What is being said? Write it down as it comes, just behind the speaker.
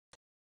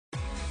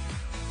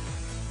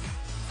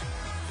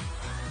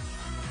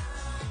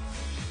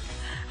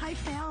I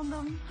found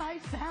them. I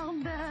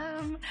found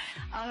them.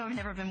 Oh, I've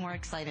never been more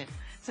excited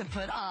to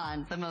put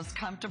on the most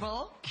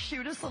comfortable,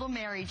 cutest little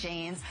Mary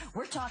Janes.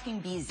 We're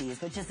talking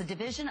Bzees, which is a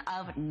division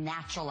of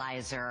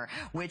Naturalizer,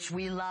 which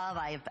we love.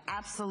 I've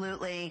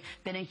absolutely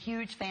been a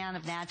huge fan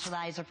of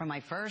Naturalizer from my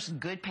first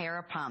good pair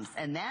of pumps.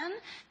 And then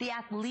the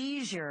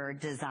athleisure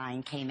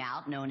design came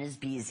out, known as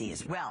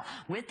Bzees. Well,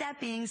 with that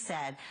being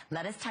said,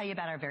 let us tell you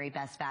about our very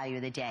best value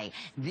of the day.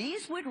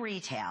 These would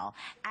retail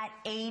at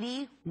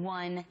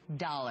 $81,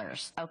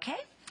 okay?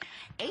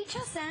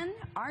 HSN,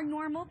 our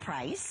normal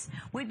price,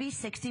 would be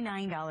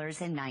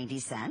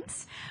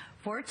 $69.90.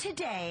 For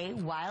today,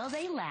 while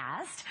they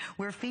last,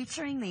 we're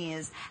featuring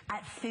these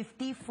at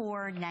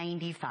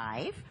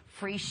 $54.95.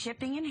 Free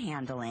shipping and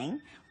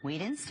handling. We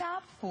didn't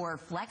stop for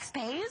flex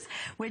pays,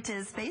 which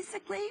is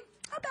basically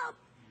about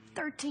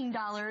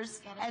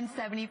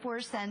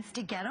 $13.74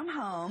 to get them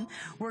home.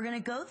 We're going to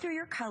go through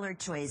your color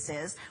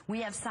choices. We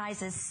have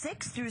sizes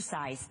 6 through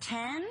size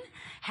 10,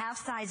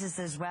 half sizes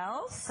as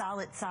well,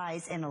 solid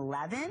size in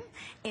 11,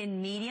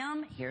 in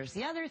medium, here's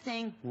the other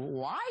thing,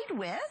 wide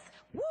width.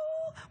 Woo!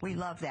 We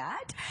love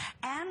that.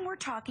 And we're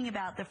talking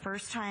about the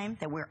first time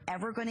that we're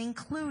ever going to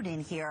include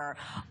in here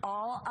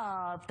all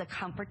of the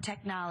comfort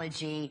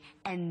technology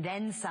and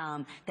then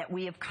some that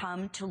we have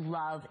come to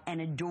love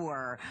and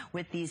adore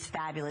with these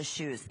fabulous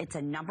shoes. It's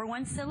a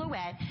 #1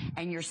 silhouette,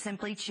 and you're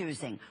simply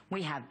choosing.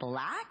 We have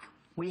black,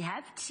 we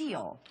have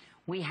teal,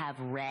 we have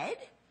red,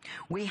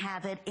 we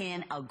have it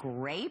in a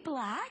gray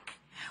black,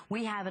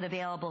 we have it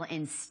available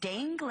in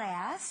stained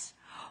glass,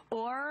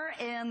 or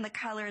in the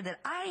color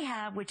that I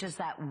have, which is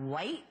that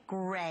white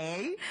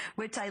gray,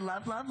 which I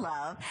love, love,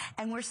 love.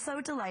 And we're so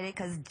delighted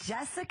because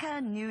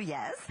Jessica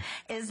Nunez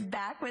is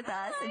back with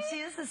us. Hi. And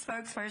she is the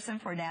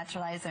spokesperson for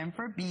Naturalizer and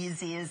for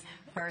Bzees.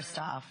 First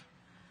off,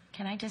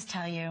 can I just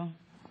tell you,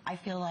 I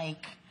feel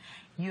like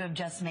you have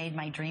just made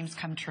my dreams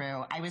come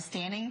true. I was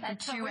standing for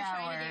 2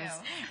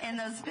 hours in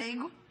those big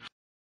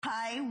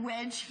high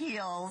wedge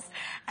heels,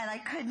 and I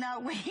could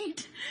not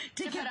wait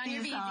to get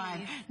these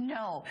on.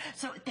 No.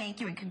 So thank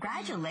you and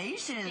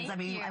congratulations. I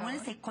mean, I want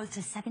to say close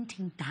to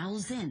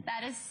 17,000.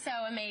 That is so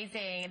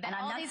amazing. That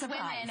all these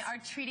women are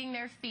treating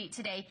their feet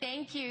today.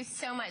 Thank you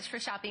so much for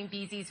shopping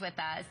Bzees with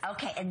us.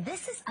 Okay, and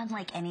this is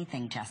unlike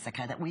anything,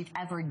 Jessica, that we've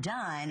ever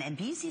done. And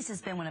Bzees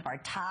has been one of our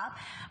top,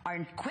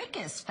 our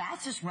quickest,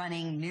 fastest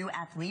running new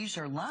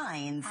athleisure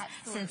lines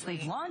since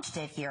we've launched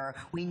it here.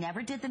 We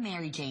never did the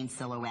Mary Jane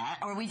silhouette,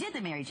 or we did the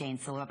Mary Jane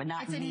silhouette, but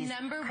not in these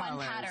colors. It's a #1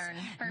 pattern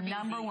for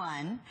Bzees.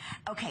 #1.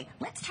 Okay,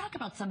 let's talk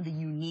about some of the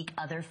unique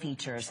other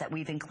features that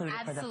we've included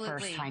for the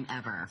first time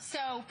ever.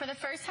 So for the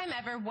first time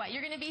ever, what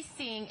you're going to be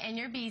seeing in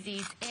your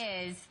Bzees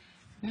is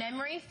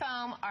memory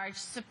foam arch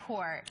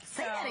support.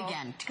 Say that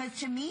again, because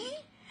to me,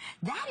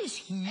 that is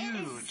huge. It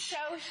is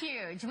so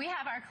huge. We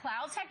have our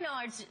cloud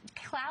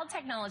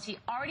technology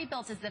already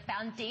built as the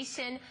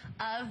foundation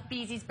of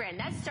Bzees brand.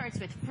 That starts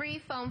with free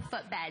foam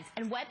footbeds.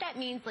 And what that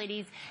means,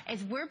 ladies,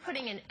 is we're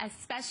putting in a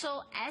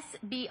special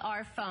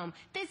SBR foam.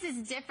 This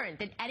is different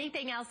than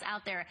anything else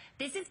out there.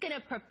 This is going to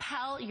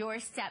propel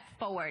your step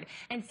forward.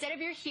 Instead of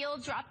your heel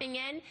dropping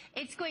in,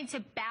 it's going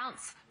to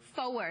bounce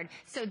forward.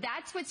 So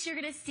that's what you're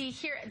going to see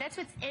here. That's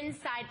what's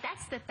inside.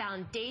 That's the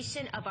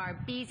foundation of our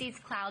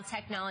Bzees cloud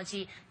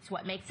technology. It's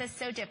what makes us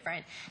so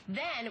different.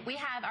 Then we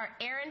have our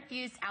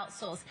air-infused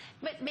outsoles,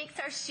 what makes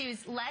our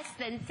shoes less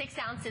than 6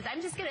 ounces.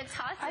 I'm just going to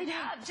toss it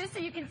up just so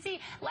you can see,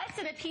 less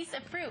than a piece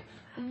of fruit.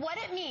 What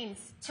it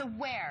means to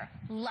wear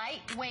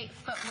lightweight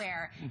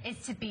footwear is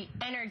to be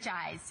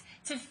energized,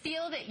 to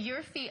feel that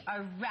your feet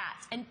are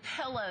wrapped in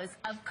pillows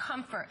of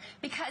comfort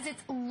because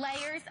it's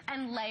layers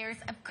and layers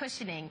of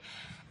cushioning.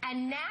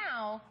 And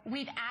now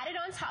we've added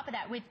on top of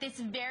that with this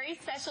very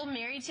special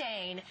Mary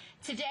Jane.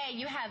 Today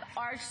you have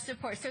arch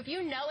support. So if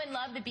you know and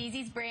love the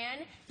Bzees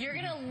brand, you're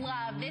going to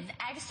love this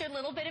extra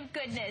little bit of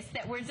goodness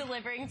that we're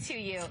delivering to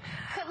you.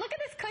 Look at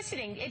this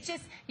cushioning. It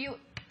just,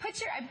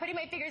 I'm putting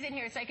my fingers in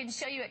here so I can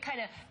show you it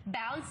kind of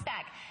bounce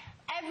back.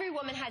 Every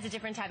woman has a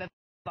different type of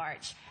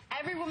arch.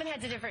 Every woman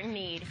has a different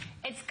need.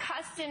 It's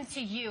custom to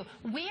you.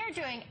 We are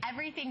doing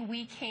everything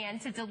we can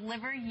to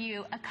deliver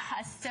you a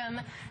custom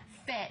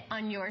fit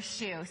on your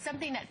shoe,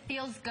 something that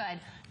feels good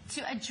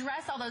to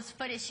address all those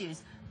foot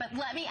issues. But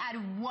let me add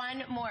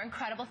one more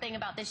incredible thing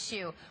about this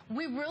shoe.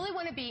 We really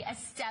want to be a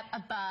step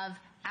above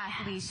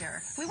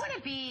athleisure. We want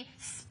to be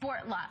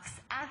sport luxe,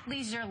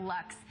 athleisure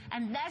luxe.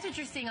 And that's what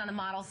you're seeing on the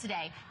models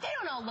today. They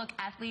don't all look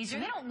athleisure.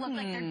 They don't look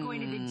like they're going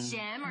to the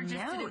gym or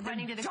just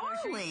running to the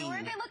grocery store.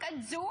 They look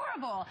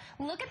adorable.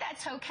 Look at that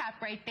toe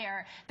cap right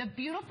there. The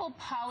beautiful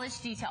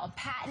polished detail,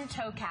 patent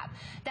toe cap.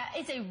 That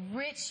is a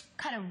rich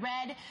kind of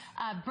red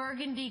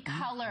burgundy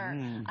color.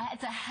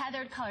 It's a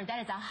heathered color. That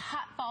is a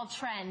hot fall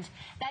trend.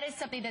 That is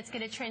something that's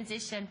going to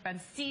transition from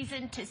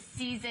season to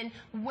season.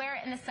 Wear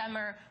it in the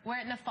summer, wear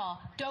it in the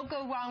fall. Don't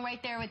go wrong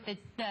right there with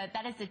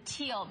that is the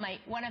teal,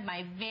 one of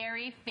my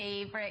very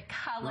favorite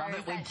colors. Love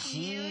it with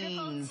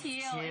jeans,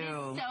 teal.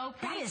 too. It is so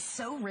pretty. That is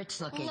so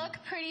rich looking. Look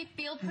pretty,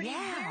 feel pretty.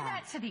 Yeah. Wear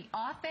that to the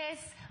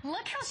office.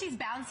 Look how she's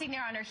bouncing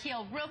there on her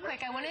heel. Real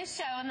quick, I want to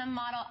show on the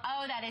model.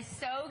 Oh, that is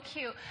so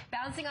cute.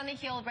 Bouncing on the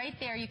heel right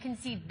there. You can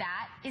see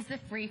that is the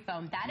free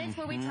foam. That is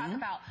where we talk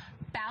about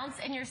bounce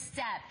in your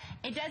step.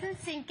 It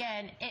doesn't sink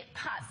in. It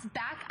pops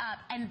back up.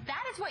 And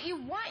that is what you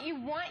want. You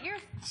want your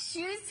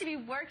shoes to be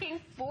working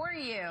for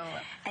you.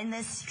 And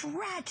the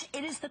stretch,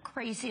 it is the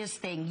craziest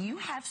thing. You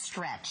have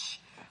stretch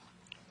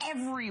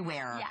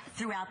everywhere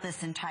throughout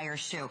this entire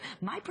shoe.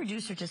 My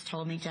producer just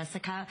told me,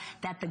 Jessica,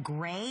 that the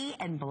gray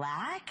and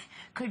black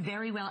could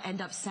very well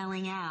end up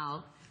selling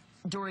out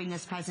during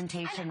this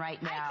presentation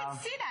right now. I can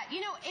see that. You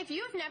know, if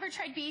you've never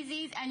tried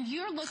Bzees and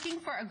you're looking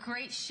for a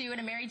great shoe in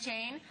a Mary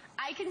Jane,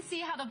 I can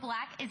see how the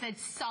black is a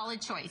solid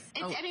choice.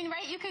 I mean,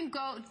 right? You can't go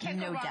wrong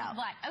with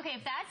black. Okay,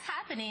 if that's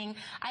happening,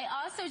 I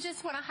also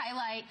just want to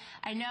highlight,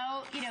 I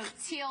know, you know,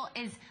 teal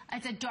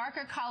it's a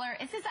darker color.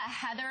 This is a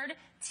heathered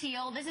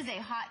teal. This is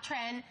a hot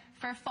trend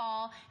for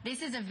fall.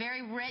 This is a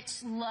very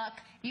rich look.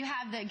 You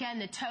have, again,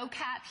 the toe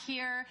cap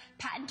here,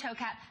 patent toe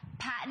cap,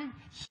 patent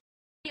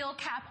heel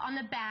cap on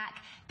the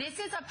back. This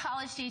is a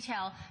polished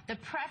detail. The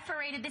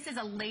perforated, this is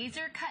a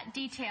laser cut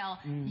detail.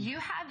 You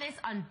have this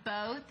on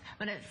both,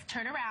 I'm going to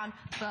turn around,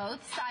 both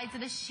sides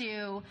of the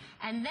shoe.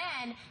 And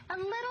then a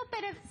little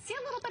bit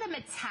of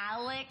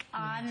metallic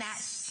on that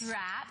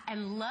strap.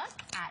 And look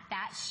at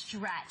that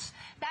stretch.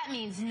 That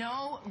means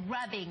no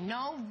rubbing,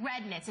 no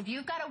redness. If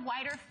you've got a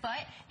wider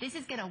foot, this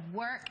is going to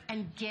work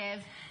and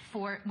give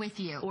with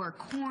you. Or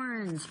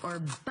corns,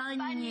 or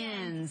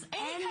bunions,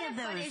 any of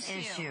those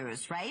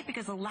issues, right?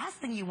 Because the last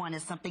thing you want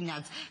is something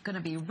that's going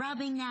to be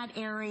rubbing that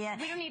area.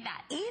 We don't need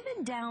that.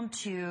 Even down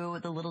to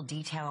the little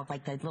detail of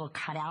like the little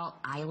cutout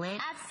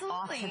eyelet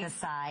off to the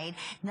side.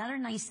 Another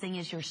nice thing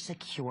is you're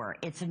secure.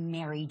 It's a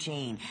Mary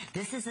Jane.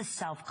 This is a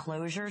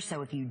self-closure,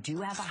 so if you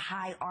do have a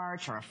high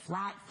arch or a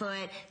flat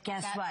foot,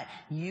 guess what?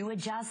 You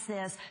adjust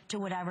this to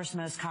whatever's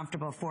most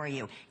comfortable for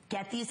you.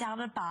 Get these out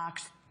of the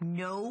box.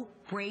 No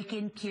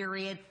break-in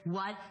period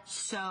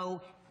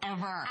whatsoever.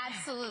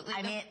 Absolutely.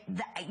 I mean,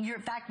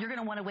 in fact, you're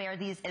going to want to wear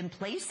these in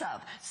place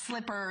of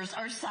slippers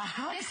or socks.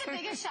 This is the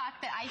biggest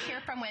shock that I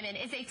hear from women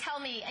is they tell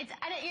me,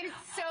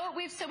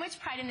 we have so much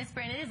pride in this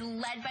brand. It is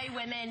led by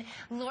women.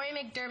 Lori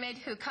McDermott,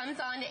 who comes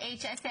on to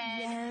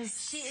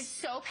HSN, she is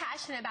so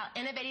passionate about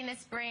innovating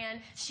this brand.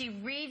 She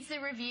reads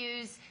the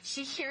reviews.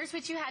 She hears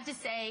what you had to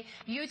say.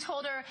 You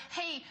told her,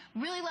 hey,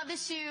 really love the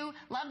shoe,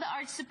 love the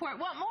arch support,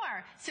 want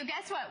more. So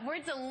guess what?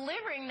 We're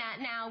delivering that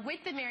now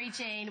with the Mary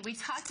Jane. We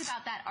talked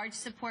about that arch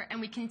support,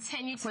 and we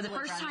continue to for the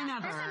first time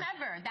ever. First time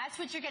ever. That's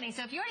what you're getting.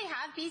 So if you already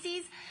have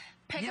Bzees,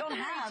 pick up the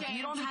Mary Jane.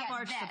 You don't have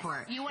arch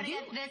support. You want to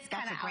get this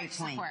kind of arch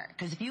support.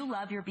 Because if you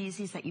love your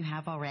Bzees that you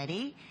have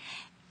already,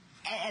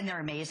 and they're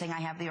amazing. I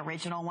have the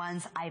original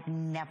ones. I've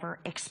never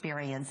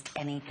experienced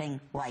anything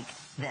like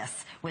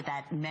this with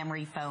that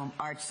memory foam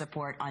arch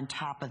support on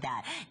top of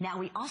that. Now,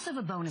 we also have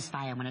a bonus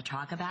buy I want to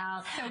talk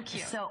about. So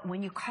cute. So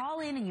when you call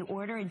in and you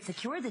order and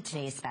secure the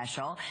Today's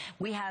Special,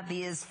 we have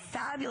these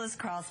fabulous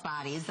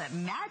crossbodies that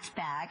match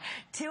back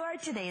to our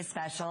Today's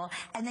Special,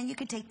 and then you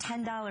can take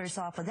 $10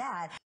 off of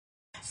that.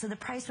 So the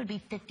price would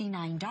be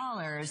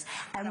 $59,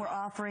 and we're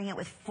offering it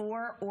with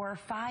 4 or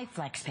 5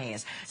 flex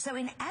pays. So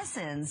in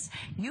essence,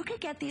 you could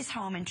get these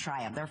home and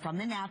try them. They're from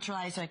the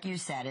Naturalize, like you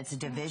said. It's a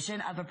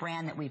division of a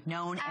brand that we've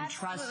known and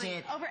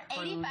trusted. Over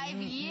 85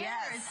 years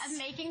of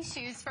making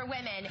shoes for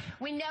women.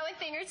 We know a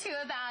thing or two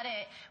about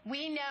it.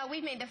 We know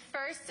we've made the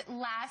first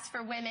last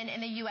for women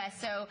in the U.S.,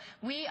 so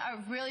we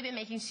have really been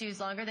making shoes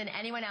longer than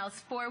anyone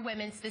else for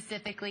women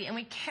specifically, and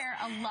we care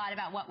a lot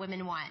about what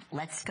women want.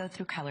 Let's go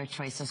through color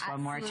choices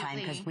one more time,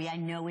 because I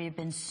know we've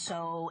been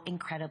so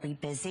incredibly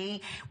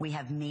busy. We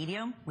have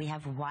medium, we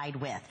have wide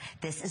width.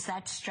 This is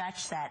that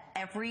stretch that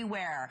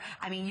everywhere.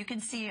 I mean, you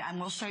can see, and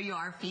we'll show you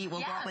our feet.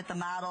 We'll go up with the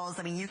models.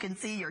 I mean, you can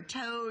see your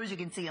toes. You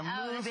can see them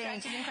moving. The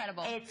stretch is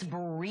incredible. It's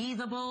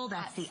breathable.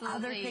 That's the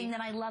other thing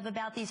that I love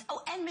about these.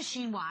 Oh, and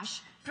machine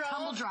wash.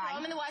 Tumble dry. Throw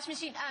them in the wash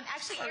machine.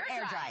 Actually,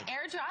 air dry.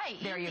 Air dry.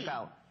 There you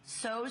go.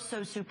 So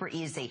super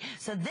easy.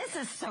 So this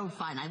is so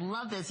fun. I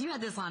love this. You had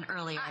this on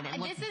earlier, and it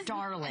looks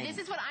darling. This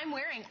is what I'm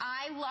wearing.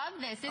 I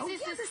love this.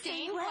 This is the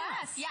stained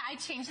glass. Yeah, I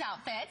changed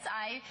outfits.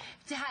 I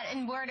had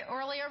and wore it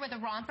earlier with a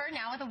romper,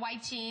 now with a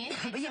white jean.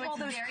 So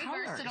it's very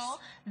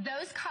versatile.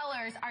 Those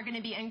colors are going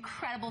to be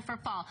incredible for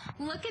fall.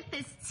 Look at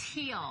this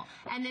teal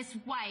and this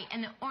white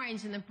and the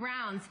orange and the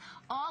browns.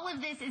 All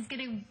of this is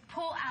going to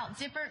pull out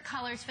different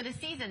colors for the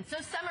season. So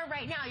summer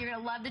right now, you're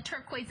going to love the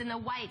turquoise and the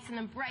whites and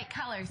the bright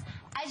colors.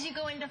 As you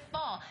go into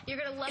fall, you're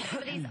going to love some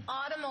of these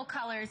autumnal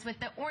colors with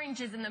the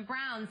oranges and the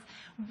browns.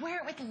 Wear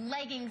it with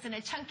leggings and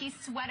a chunky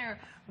sweater.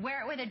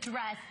 Wear it with a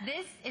dress.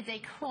 This is a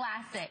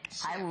classic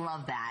shoe. I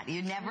love that.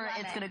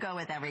 It's going to go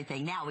with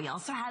everything. Now, we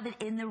also have it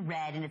in the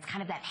red, and it's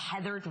kind of that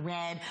heathered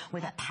red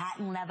with a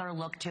patent leather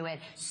look to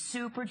it.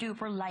 Super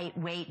duper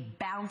lightweight,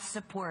 bounce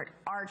support,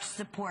 arch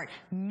support,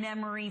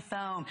 memory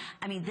foam.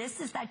 I mean,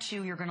 this is that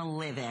shoe you're going to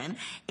live in.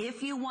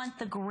 If you want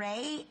the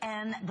gray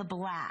and the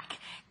black,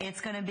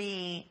 it's going to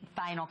be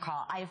final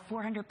call. I have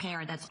 400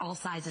 pair. That's all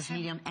sizes,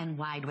 medium and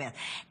wide width.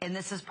 And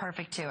this is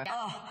perfect too.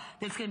 Oh,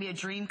 this is going to be a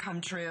dream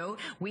come true.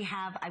 We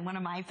have one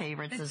of my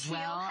favorites as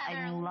well.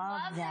 I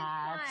love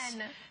that.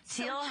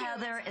 Teal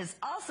heather has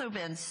also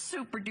been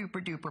super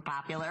duper duper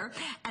popular.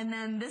 And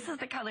then this is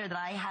the color that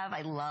I have.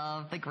 I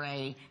love the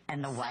gray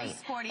and the white.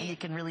 Sporty. And you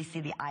can really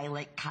see the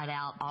eyelet cut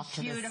out off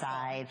to the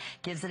side.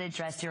 Gives it a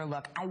dressier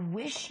look. I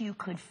wish you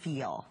could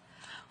feel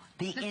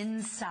the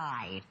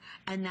inside,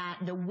 and that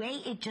the way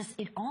it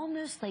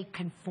almost like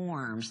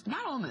conforms.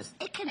 Not almost,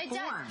 it conforms. It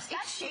does.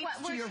 That's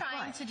what we're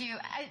trying to do.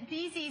 At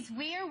Bzees,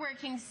 we are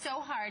working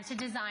so hard to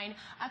design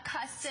a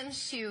custom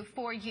shoe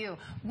for you.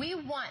 We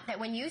want that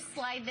when you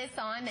slide this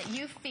on, that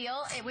you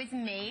feel it was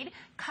made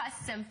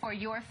custom for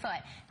your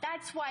foot.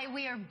 That's why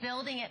we are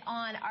building it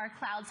on our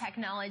cloud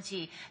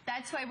technology.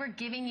 That's why we're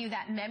giving you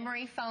that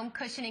memory foam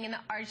cushioning and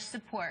the arch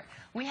support.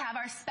 We have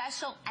our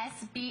special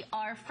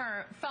SBR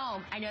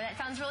foam. I know that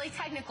sounds really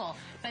technical,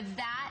 but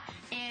that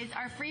is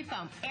our free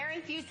foam.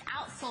 Air-infused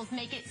outsoles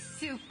make it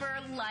super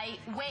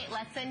lightweight,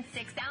 less than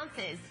 6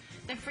 ounces.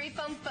 The free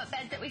foam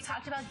footbeds that we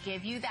talked about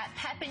give you that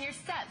pep in your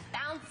step,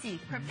 bouncy,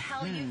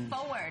 propel you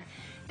forward.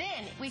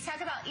 Then we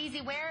talk about easy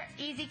wear,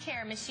 easy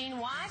care, machine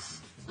wash,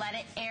 let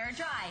it air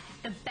dry,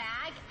 the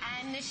bag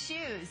and the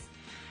shoes.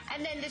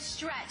 And then the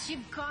stretch.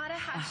 You've got to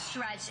have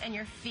stretch in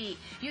your feet.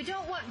 You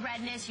don't want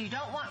redness. You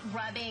don't want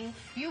rubbing.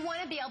 You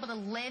want to be able to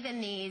live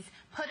in these,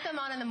 put them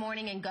on in the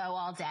morning, and go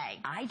all day.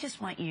 I just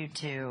want you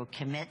to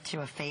commit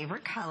to a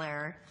favorite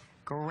color,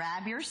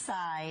 grab your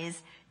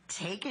size,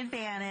 take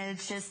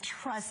advantage. Just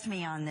trust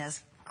me on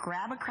this.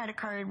 Grab a credit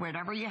card,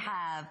 whatever you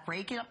have,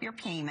 break it up your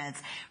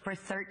payments for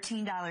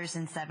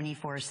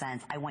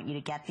 $13.74. I want you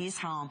to get these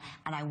home,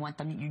 and I want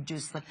them, you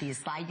just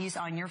slide these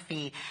on your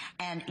feet,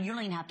 and you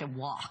don't even have to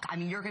walk. I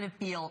mean, you're going to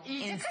feel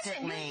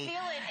instantly. You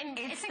feel it, and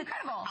it's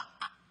incredible.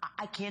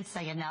 I can't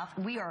say enough.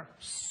 We are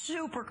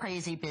super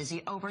crazy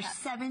busy. Over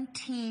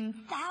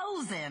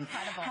 17,000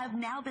 have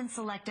now been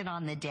selected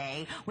on the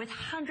day, with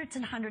hundreds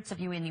and hundreds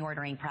of you in the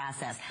ordering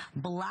process.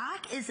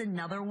 Black is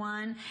another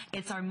one.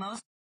 It's our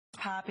most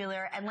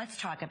popular, and let's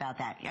talk about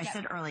that. I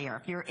said earlier,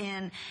 if you're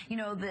in,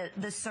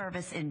 the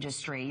service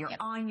industry, you're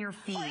on your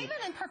feet. Or even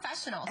in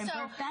professional. A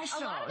lot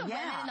of the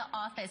women in the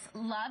office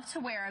love to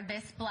wear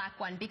this black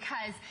one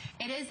because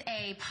it is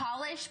a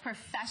polished,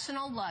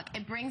 professional look.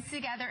 It brings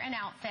together an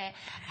outfit,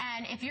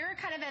 and if you're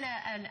kind of in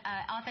an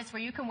office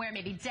where you can wear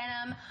maybe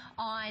denim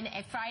on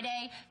a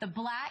Friday, the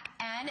black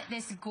and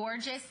this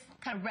gorgeous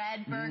kind of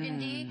red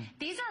burgundy.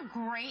 These are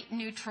great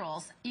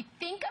neutrals. You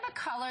think of a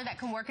color that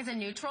can work as a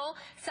neutral,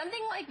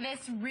 something like this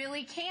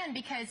really can,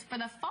 because for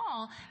the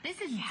fall, this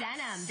is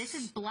denim, this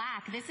is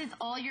black, this is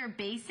all your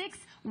basics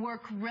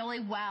work really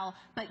well,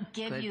 but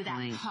give you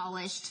that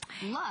polished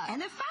look.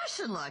 And a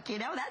fashion look,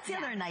 that's the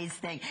other nice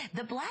thing.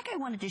 The black I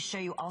wanted to show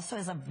you also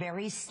has a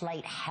very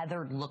slight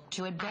heathered look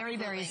to it, very,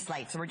 very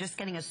slight. So we're just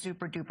getting a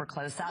super duper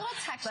close up. A little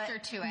texture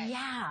to it.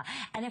 Yeah,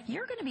 and if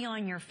you're going to be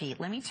on your feet,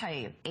 let me tell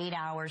you, 8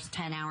 hours,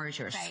 10 hours,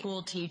 you're a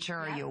school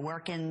teacher, or you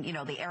work in,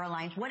 the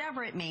airlines,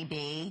 whatever it may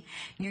be,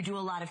 you do a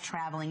lot of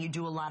traveling, you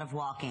do a lot of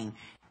walking.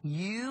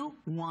 You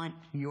want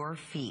your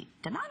feet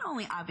to not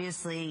only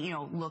obviously,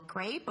 look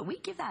great, but we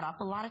give that up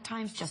a lot of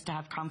times just to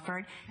have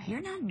comfort. You're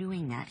not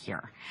doing that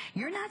here.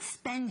 You're not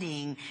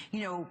spending,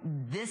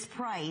 this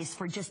price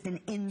for just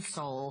an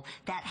insole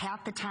that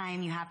half the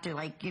time you have to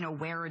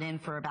wear it in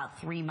for about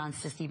 3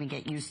 months just to even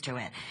get used to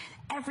it.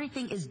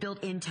 Everything is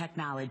built in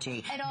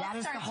technology. That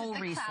is the whole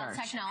research. Cloud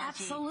technology.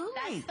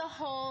 Absolutely. That's the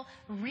whole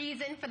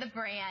reason for the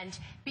brand.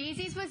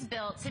 Bzees was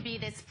built to be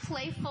this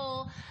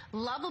playful,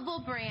 lovable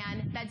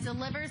brand that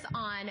delivers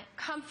on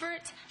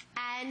comfort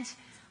and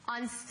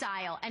on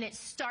style, and it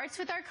starts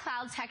with our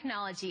cloud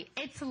technology.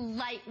 It's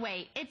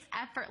lightweight, it's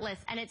effortless,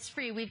 and it's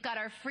free. We've got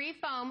our free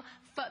foam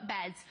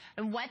footbeds,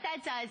 and what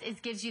that does is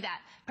gives you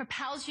that,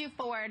 propels you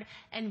forward,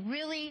 and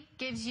really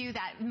gives you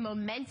that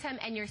momentum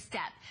in your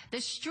step. The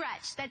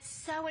stretch, that's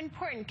so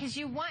important, because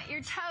you want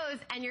your toes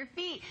and your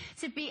feet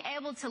to be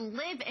able to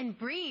live and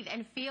breathe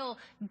and feel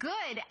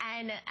good,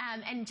 and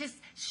just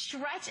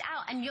stretch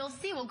out, and you'll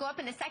see, we'll go up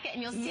in a second,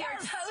 and you'll see our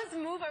toes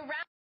move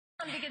around,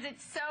 because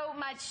it's so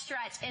much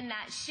stretch in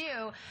that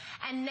shoe.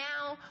 And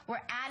now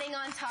we're adding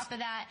on top of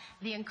that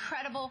the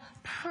incredible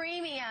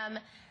premium,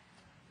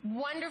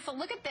 wonderful,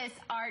 look at this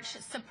arch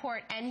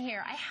support in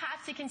here. I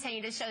have to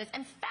continue to show this.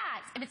 In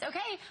fact, if it's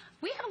okay,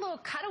 we have a little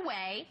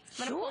cutaway. I'm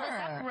going to pull this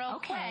up real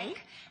quick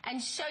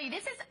and show you.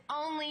 This is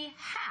only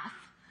half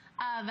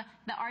of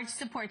the arch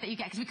support that you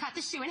get, because we cut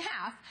the shoe in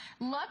half.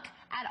 Look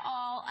at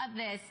all of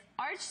this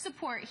arch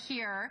support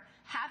here,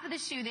 half of the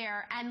shoe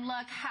there, and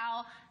look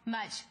how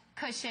much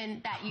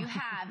cushion that you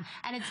have.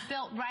 And it's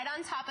built right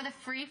on top of the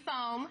free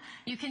foam.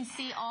 You can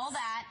see all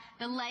that,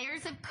 the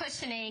layers of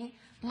cushioning.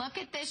 Look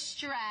at this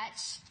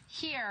stretch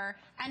here.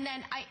 And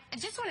then I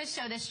just want to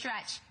show this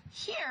stretch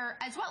here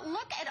as well.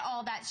 Look at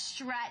all that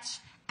stretch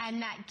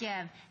and that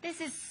give.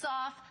 This is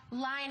soft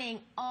lining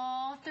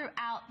all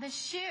throughout the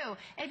shoe.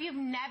 If you've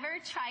never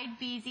tried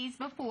Bzees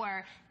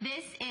before,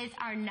 this is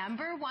our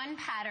 #1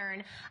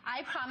 pattern.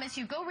 I promise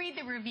you, go read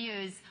the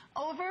reviews.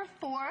 Over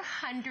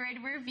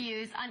 400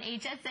 reviews on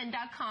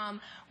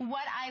hsn.com.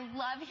 What I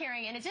love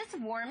hearing, and it just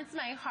warms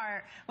my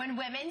heart when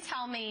women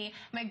tell me,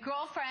 my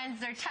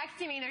girlfriends, they're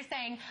texting me, they're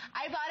saying,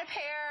 I bought a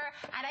pair,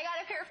 and I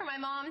got a pair for my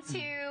mom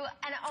too,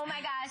 and oh my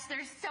gosh,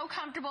 they're so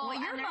comfortable.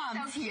 Well, your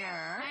mom's so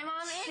here. My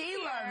mom is She here.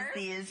 loves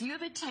these. You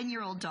have a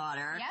 10-year-old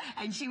daughter, yep.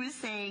 and she was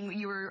saying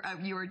you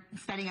were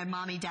spending a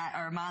mommy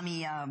daughter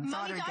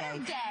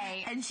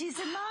day, and she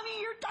said,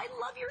 "Mommy, I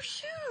love your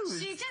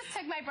shoes." She just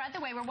took my breath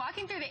away. We're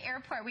walking through the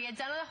airport. We had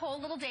done a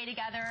whole little day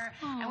together,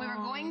 and we were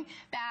going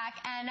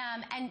back,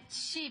 and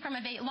she from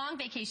a long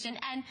vacation,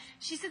 and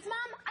she says,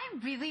 "Mom,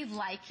 I really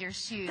like your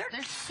shoes.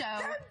 They're so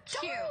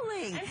cute."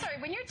 Darling. I'm sorry,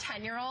 when your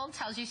 10-year-old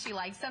tells you she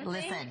likes something,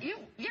 listen, you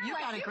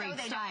got a great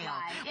style.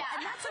 Yeah. Well,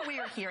 and that's what we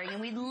were hearing, and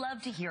we'd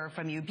love to hear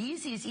from you.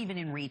 Bzees, even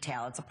in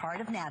retail, it's a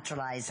part of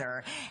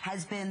Naturalizer,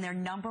 has been their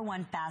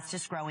 #1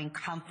 fastest growing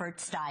comfort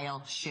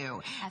style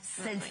shoe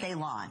since they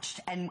launched,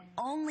 and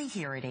only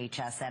here at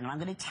HSN. And I'm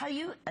going to tell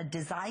you, a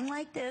design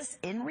like this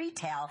in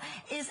retail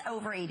is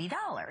over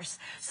 $80.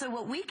 So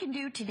what we can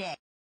do today,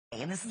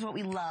 and this is what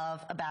we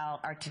love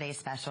about our today's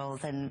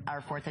specials and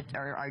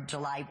our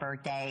July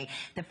birthday,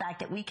 the fact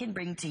that we can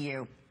bring to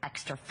you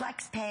extra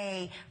flex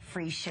pay,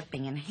 free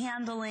shipping and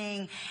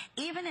handling,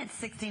 even at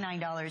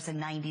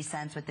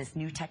 $69.90 with this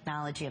new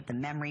technology of the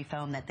memory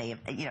foam that they have,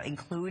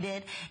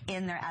 included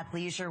in their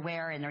athleisure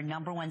wear and their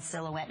 #1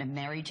 silhouette and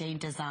Mary Jane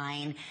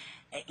design.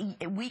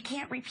 We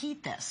can't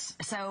repeat this.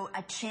 So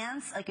a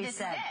chance, like I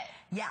said,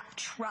 yeah,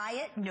 try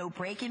it. No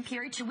break-in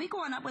period. Should we go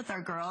on up with our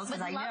girls? Would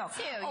I know. love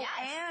to, yes.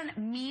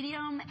 And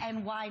medium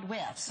and wide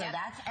width. So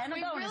that's and a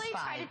bonus We really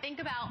try buy. to think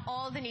about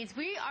all the needs.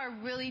 We are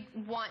really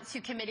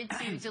committed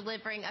to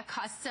delivering a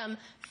custom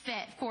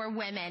fit for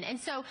women,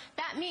 and so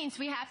that means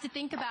we have to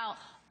think about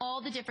all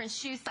the different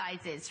shoe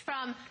sizes,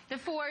 from the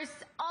 4s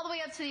all the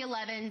way up to the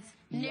 11s,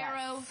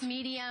 narrow,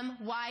 medium,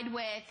 wide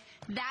width.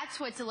 That's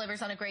what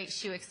delivers on a great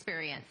shoe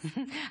experience.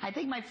 I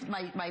think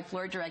my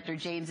floor director,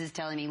 James, is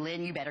telling me,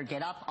 Lynn, you better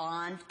get up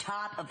on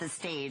top of the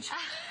stage,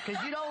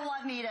 because you don't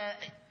want me to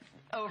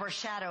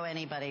overshadow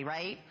anybody,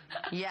 right?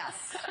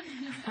 Yes.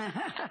 You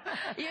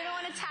don't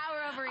want to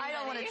tower over anybody. I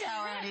don't want to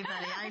tower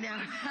anybody. I know.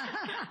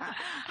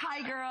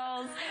 Hi,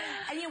 girls.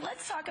 And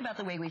let's talk about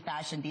the way we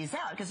fashion these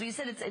out, because we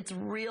said it's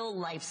real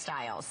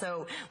lifestyle.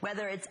 So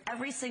whether it's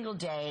every single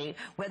day,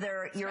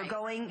 whether you're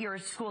you're a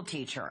school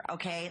teacher,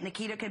 okay?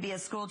 Nikita could be a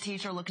school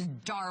teacher, looks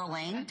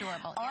darling,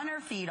 adorable, on her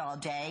feet all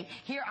day.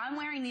 Here, I'm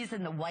wearing these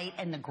in the white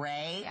and the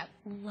gray. Yep.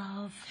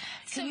 Love.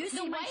 So Can you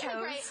see my white toes?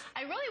 and gray,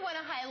 I really want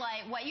to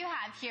highlight what you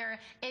have here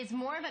is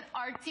more of an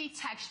artsy,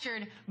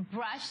 textured,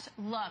 brushed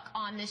look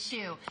on the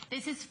shoe.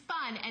 This is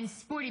fun and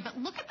sporty, but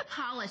look at the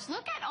polish.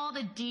 Look at all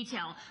the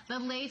detail, the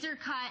laser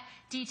cut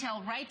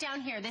detail right down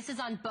here. This is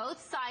on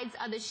both sides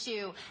of the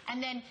shoe,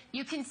 and then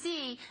you can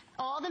see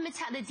all the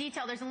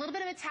detail. There's a little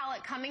bit of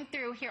metallic coming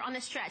through here on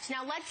the stretch.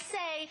 Now, let's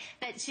say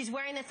that she's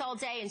wearing this all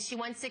day and she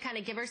wants to kind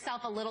of give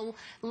herself a little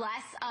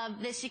less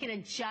of this. She can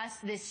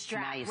adjust this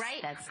strap,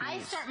 right? That's I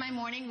nice. start my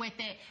morning with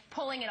it,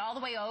 pulling it all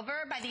the way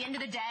over. By the end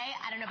of the day,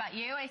 I don't know about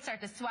you, I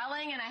start the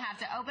swelling and I have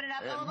to open it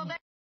up a little bit.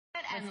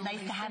 And it's nice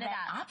to have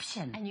that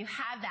option. And you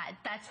have that.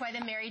 That's why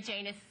the Mary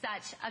Jane is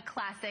such a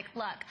classic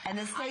look. And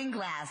the stained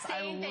glass.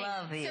 I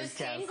love these. So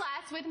stained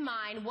glass with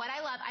mine. What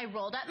I love, I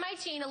rolled up my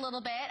jean a little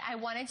bit. I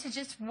wanted to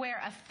just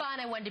wear a fun.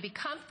 I wanted to be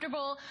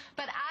comfortable.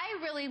 But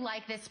I really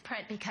like this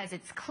print because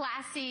it's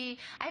classy.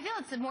 I feel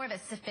it's more of a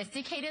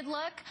sophisticated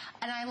look.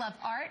 And I love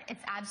art.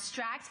 It's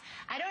abstract.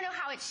 I don't know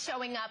how it's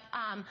showing up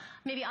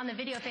maybe on the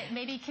video. If it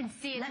maybe you can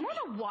see it's more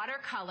of a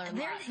watercolor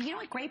look. You know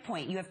what? Great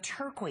point. You have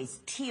turquoise,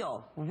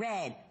 teal,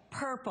 red,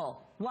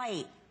 purple,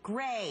 white,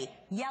 gray,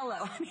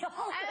 yellow. I mean,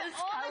 all those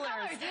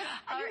colors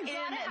are in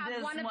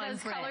this one of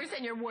those print. colors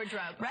in your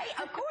wardrobe. Right?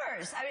 Of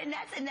course. I mean,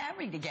 that's, and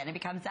everything again, it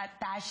becomes that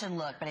fashion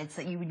look, but it's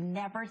that you would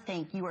never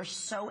think. You are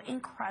so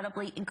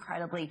incredibly,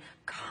 incredibly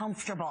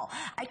comfortable.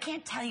 I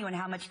can't tell you in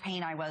how much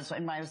pain I was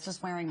when I was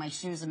just wearing my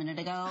shoes a minute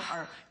ago,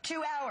 or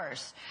 2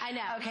 hours. I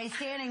know. Okay,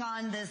 standing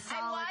on this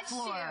solid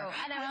floor. I watched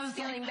you, and I was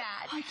feeling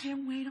bad. I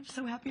can't wait. I'm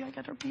so happy I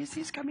got our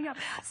Bzees coming up.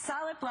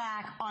 Solid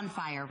black on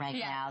fire right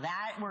now.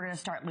 That, we're going to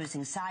start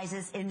losing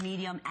sizes in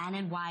medium and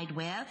in wide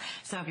width.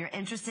 So if you're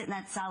interested in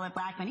that solid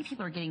black, many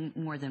people are getting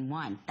more than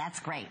one. That's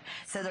great.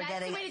 So they're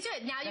getting the way to do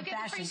it. Now you get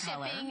the free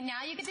shipping.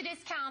 Now you get the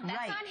discount.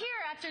 That's not here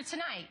at after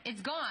tonight.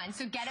 It's gone.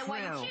 So get it while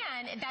you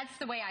can. That's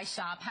the way I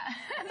shop.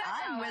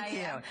 I'm with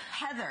you.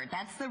 Heather,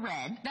 that's the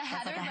red. The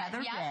heathered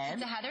red. Yeah,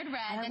 it's a heathered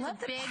red.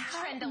 That's a big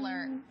trend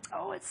alert.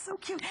 Oh, it's so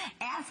cute.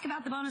 Ask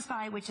about the bonus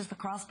buy, which is the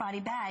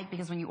crossbody bag,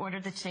 because when you order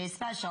the today's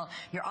special,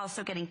 you're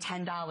also getting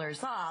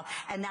 $10 off,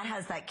 and that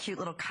has that cute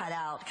little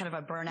cutout, kind of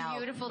a burnout.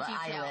 Beautiful detail.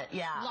 Eyelet.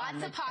 Yeah,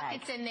 lots of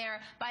pockets in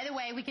there. By the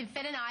way, we can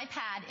fit an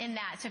iPad in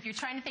that. So if you're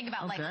trying to think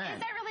about, is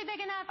that really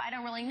big enough? I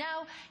don't really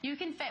know. You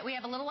can fit. We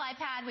have a little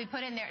iPad we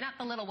put in there, not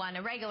the little one,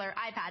 a regular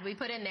iPad we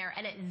put in there,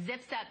 and it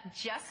zips up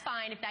just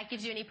fine, if that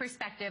gives you any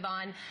perspective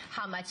on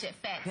how much it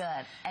fits.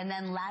 Good. And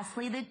then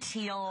lastly, the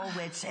teal,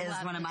 which is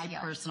one of my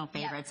personal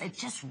favorites. It's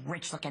just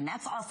rich looking.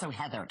 That's also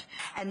heathered,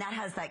 and that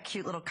has that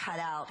cute little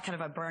cutout,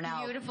 kind of a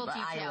burnout. Beautiful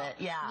detail. Eyelet.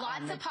 Yeah,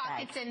 lots of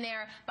pockets in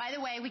there. By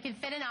the way, we can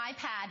fit an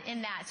iPad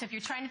in that. So if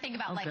you're trying to think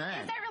about, is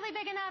that really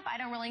big enough? I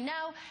don't really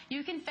know.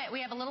 You can fit.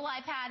 We have a little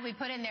iPad we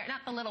put in there,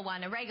 not the little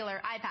one, a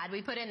regular iPad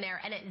we put in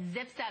there, and it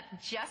zips up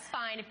just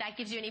fine, if that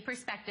gives you any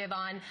perspective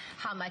on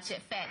how much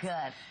it fits.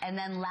 Good. And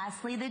then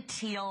lastly, the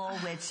teal,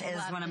 which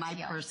is one of my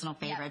personal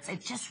favorites.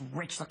 It's just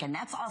rich looking.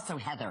 That's also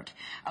heathered.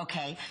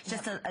 Okay.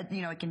 Just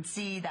you know, you can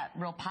see that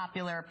real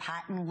popular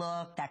patent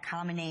look, that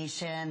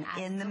combination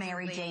in the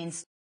Mary Jane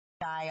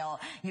style.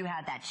 You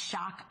have that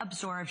shock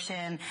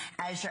absorption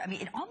as I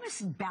mean, it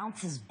almost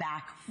bounces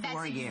back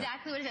for you. That's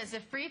exactly what it is. The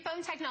free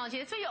foam technology.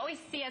 That's why you always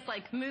see us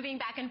like moving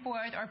back and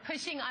forth or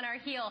pushing on our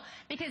heel,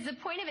 because the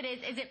point of it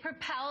is it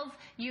propels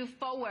you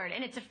forward,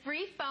 and it's a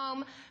free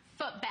foam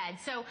footbed.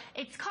 So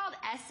it's called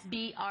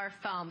SBR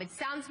foam. It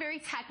sounds very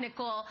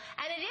technical,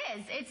 and it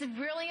is. It's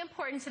really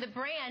important to the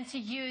brand to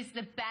use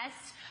the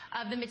best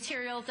of the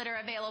materials that are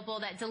available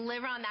that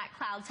deliver on that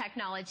cloud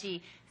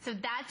technology. So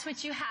that's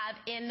what you have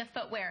in the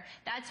footwear.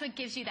 That's what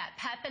gives you that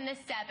pep in the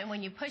step. And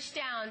when you push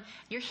down,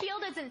 your heel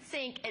doesn't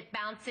sink, it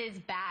bounces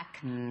back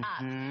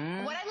up.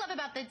 What I love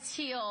about the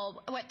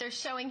teal, what they're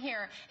showing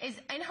here, is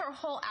in her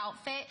whole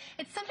outfit,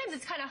 sometimes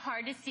it's kind of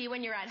hard to see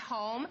when you're at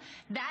home.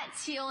 That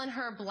teal in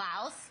her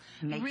blouse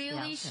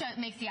really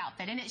makes the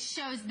outfit. And it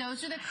shows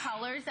those are the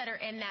colors that are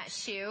in that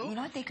shoe. You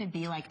know what? They could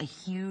be like a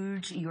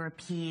huge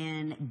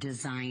European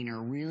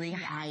designer, really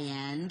high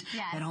end,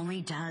 that only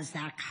does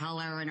that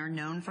color and are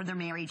known for their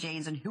Mary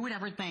Janes, and who would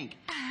ever think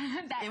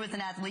it was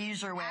an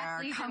athleisure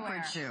wear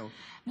comfort shoe?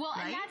 Well,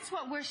 and that's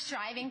what we're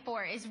striving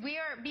for.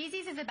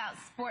 Bzees is about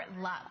sport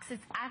luxe.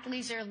 It's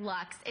athleisure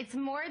luxe. It's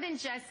more than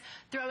just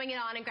throwing it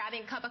on and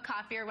grabbing a cup of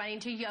coffee or running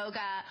to yoga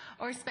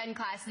or spin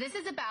class. This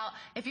is about,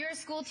 if you're a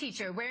school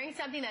teacher, wearing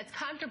something that's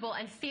comfortable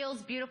and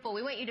feels beautiful.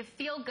 We want you to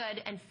feel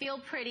good and feel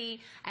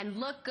pretty and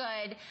look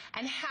good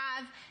and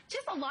have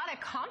just a lot of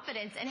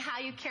confidence in how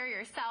you carry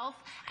yourself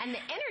and the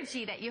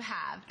energy that you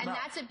have. And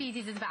that's what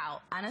Bzees is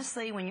about.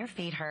 Honestly, when your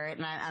feet hurt,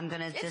 and I'm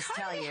going to just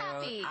tell you,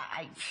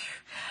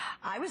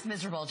 I was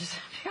miserable just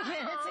a few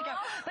minutes ago.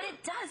 But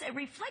it does. It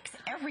reflects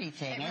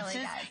everything. It really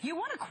does. You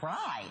want to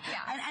cry.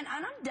 Yeah. And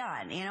I'm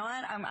done. You know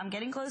what? I'm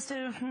getting close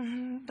to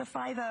the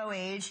 5-0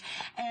 age.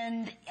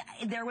 And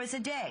there was a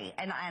day,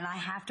 and I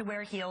have to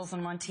wear heels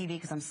when I'm on TV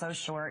because I'm so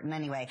short. And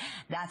anyway,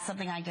 that's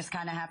something I just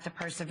kind of have to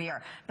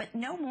persevere. But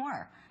no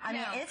more. I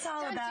mean, it's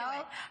all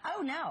about,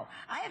 oh no,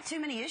 I have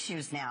too many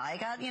issues now. I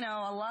got, you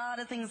know, a lot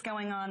of things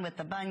going on with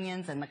the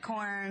bunions and the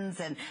corns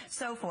and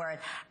so forth.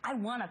 I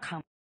want to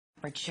come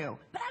shoe,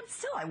 but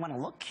I want to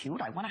look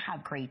cute. I want to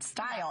have great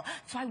style.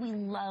 That's why we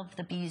love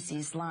the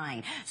Bzees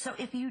line. So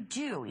if you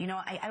do, you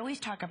know, I always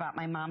talk about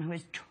my mom who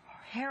is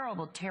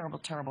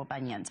terrible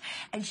bunions.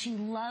 And she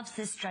loves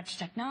this stretch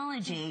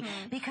technology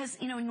because,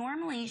 you know,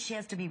 normally she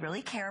has to be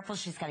really careful.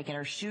 She's got to get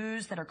her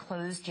shoes that are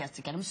closed. She has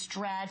to get them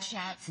stretched.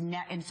 And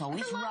it's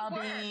always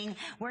rubbing.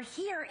 Where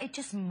here, it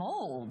just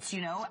molds,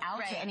 you know, out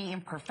to any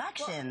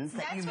imperfections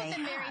that you may have. That's what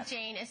the Mary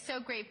Jane is so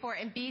great for.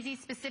 And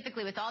Bzees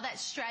specifically with all that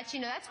stretch,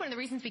 you know, that's one of the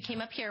reasons we came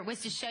up here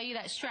was to show you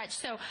that stretch.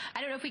 So I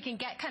don't know if we can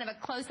get kind of a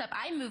close-up.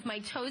 I move my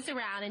toes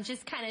around and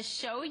just kind of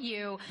show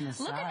you.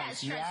 Look at that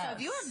stretch. So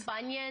if you have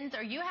bunions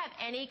or you have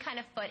any kind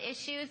of foot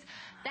issues,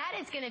 that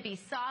is going to be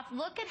soft.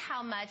 Look at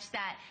how much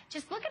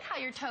look at how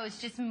your toes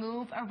just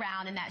move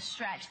around in that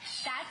stretch.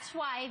 That's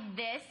why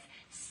this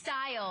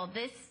style,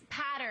 this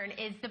pattern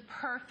is the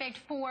perfect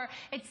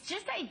it's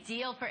just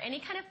ideal for any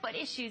kind of foot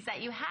issues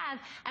that you have.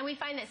 And we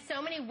find that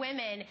so many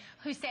women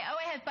who say, oh,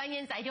 I have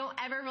bunions, I don't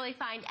ever really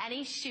find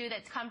any shoe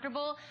that's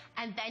comfortable.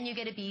 And then you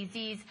get a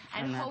Bzees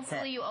and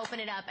hopefully you open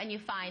it up and you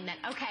find that,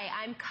 okay,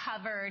 I'm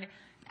covered.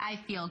 I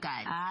feel good.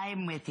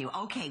 I'm with you.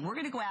 Okay, we're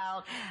going to go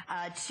out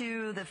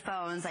to the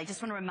phones. I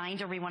just want to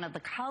remind everyone of the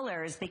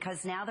colors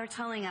because now they're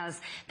telling us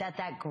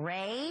that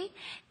gray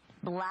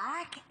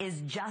Black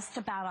is just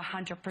about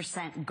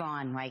 100%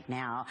 gone right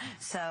now.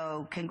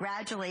 So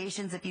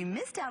congratulations. If you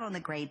missed out on the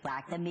gray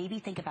black, then maybe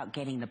think about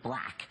getting the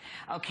black.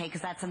 Okay,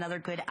 because that's another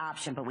good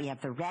option. But we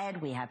have the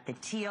red, we have the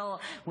teal,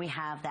 we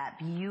have that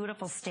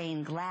beautiful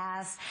stained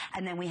glass,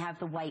 and then we have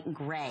the white and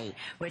gray,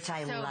 which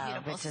I love,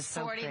 beautiful. which is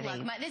so pretty.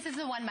 Look. This is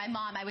the one my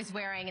mom, I was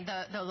wearing,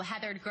 the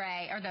heathered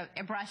gray, or the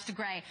brushed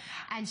gray,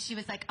 and she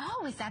was like,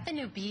 oh, is that the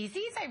new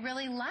Bzees? I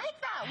really like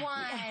that one.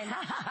 I think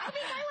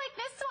I like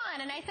this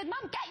one. And I said,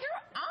 Mom, get your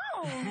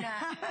own.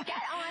 Get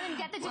on and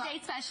get the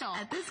Today Special.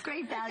 At this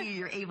great value,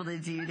 you're able to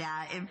do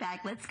that. In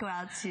fact, let's go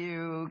out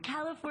to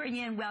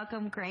California and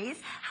welcome Grace.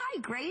 Hi,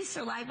 Grace.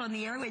 You're live on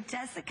the air with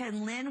Jessica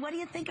and Lynn. What do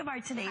you think of our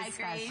Today's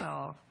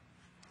Special?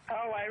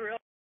 Oh, I really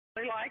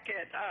like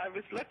it. I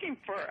was looking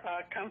for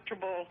a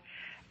comfortable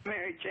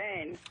Mary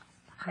Jane,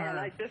 and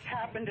I just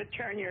happened to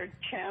turn your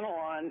channel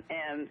on,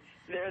 and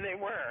there they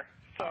were.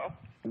 So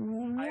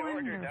I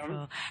ordered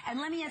them. And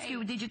let me ask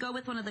you, did you go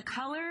with one of the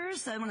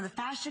colors, one of the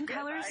fashion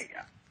colors?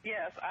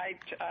 Yes, I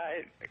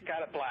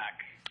got a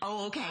black.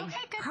 Oh, okay. Okay,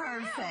 good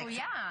Perfect. for you.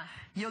 Yeah.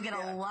 You'll get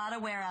a lot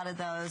of wear out of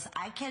those.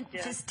 I can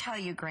just tell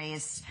you,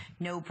 Grace,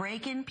 no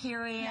break-in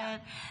period. Yeah.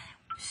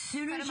 As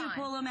soon as you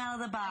pull them out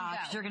of the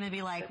box, you're going to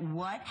be like,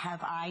 what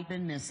have I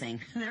been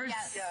missing? There's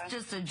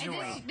just a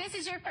joy. This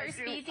is your first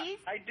Bzees?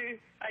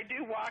 I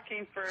do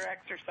walking for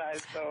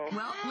exercise, so.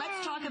 Well,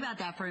 let's talk about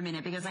that for a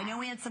minute, because I know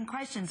we had some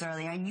questions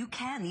earlier, and you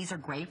can. These are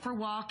great for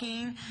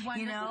walking,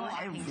 you know,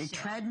 the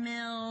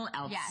treadmill,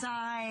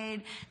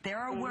 outside.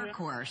 They're a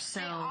workhorse.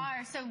 So. They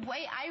are. So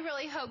I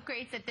really hope,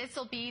 Grace, that this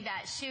will be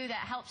that shoe that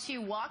helps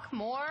you walk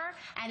more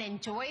and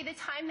enjoy the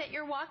time that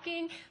you're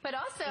walking, but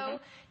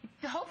also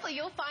hopefully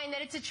you'll find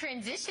that it's a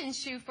transition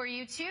shoe for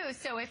you too.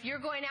 So if you're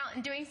going out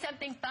and doing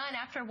something fun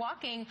after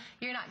walking,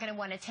 you're not going to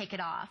want to take it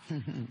off.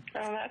 Oh,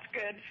 that's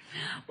good.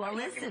 Well, I'm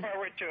listen. looking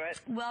forward to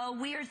it. Well,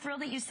 we are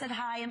thrilled that you said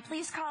hi, and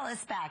please call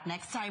us back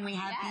next time we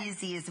have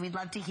Bzees. We'd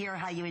love to hear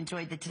how you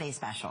enjoyed the Today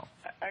Special.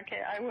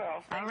 Okay, I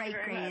will. All right,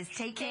 Grace.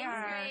 Take care.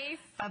 Thanks, Grace.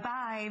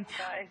 Bye-bye.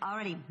 Bye.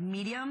 Alrighty,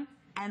 medium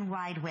and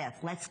wide width.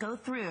 Let's go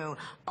through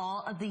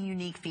all of the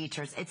unique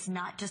features. It's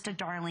not just a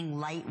darling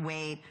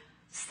lightweight,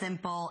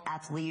 simple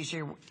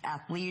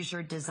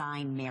athleisure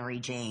design Mary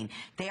Jane.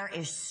 There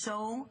is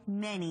so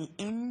many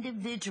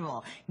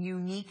individual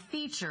unique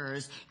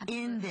features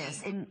in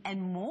this,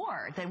 and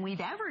more than we've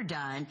ever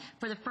done.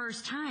 For the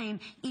first time,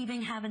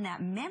 even having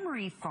that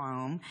memory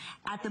foam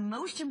at the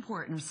most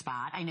important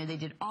spot. I know they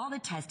did all the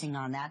testing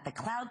on that, the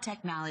cloud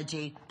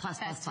technology plus.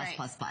 So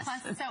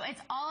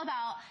it's all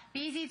about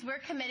Bzees. We're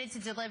committed to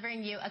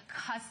delivering you a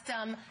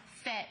custom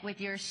fit with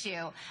your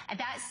shoe. And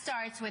that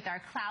starts with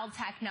our cloud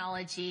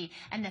technology,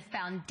 and the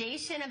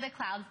foundation of the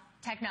cloud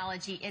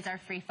technology is our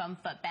free foam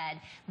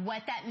footbed.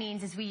 What that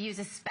means is we use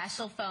a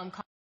special foam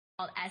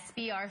called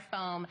SBR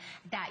foam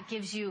that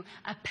gives you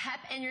a pep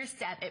in your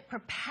step. It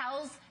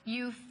propels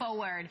you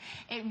forward.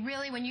 It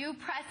really, when you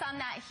press on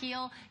that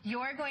heel,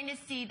 you're going to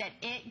see that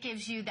it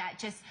gives you that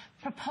just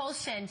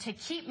propulsion to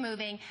keep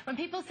moving. When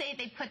people say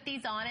they put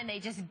these on and they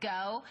just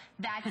go,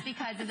 that's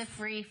because of the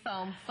free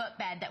foam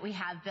footbed that we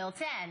have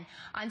built in.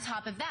 On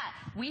top of that,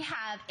 we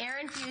have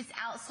air-infused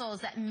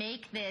outsoles that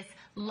make this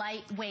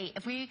lightweight.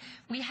 If we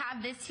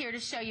have this here to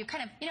show you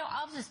kind of, you know,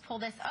 I'll just pull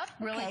this up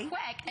really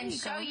quick and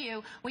show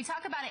you. We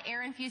talk about an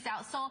air-infused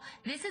outsole.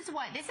 This is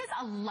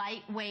a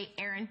lightweight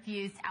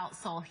air-infused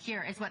outsole.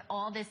 Here is what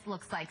all this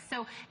looks like.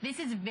 So this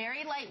is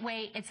very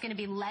lightweight. It's going to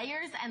be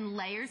layers and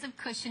layers of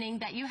cushioning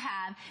that you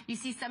have. You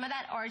see some of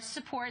that arch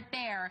support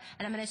there,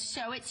 and I'm going to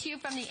show it to you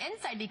from the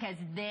inside because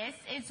this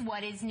is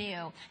what is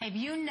new. If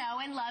you know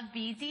and love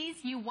Bzees,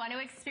 you want to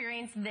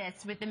experience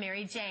this with the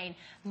Mary Jane.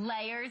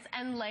 Layers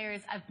and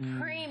layers of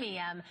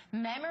premium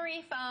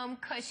memory foam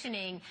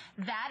cushioning.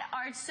 That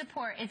arch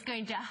support is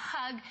going to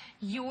hug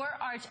your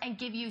arch and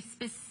give you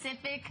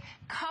specific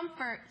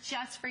comfort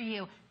just for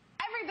you.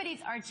 Everybody's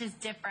arch is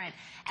different.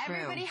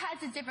 Everybody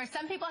has a different.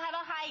 Some people have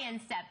a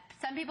high-end step.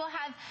 Some people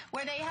have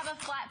where they have a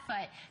flat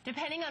foot.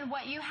 Depending on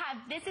what you have,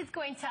 this is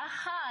going to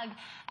hug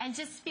and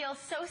just feel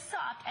so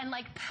soft and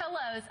like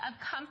pillows of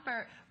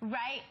comfort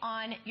right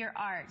on your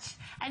arch.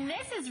 And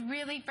this is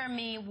really, for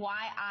me,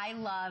 why I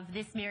love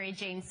this Mary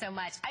Jane so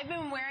much. I've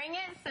been wearing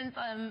it since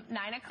 9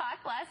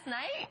 o'clock last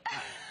night.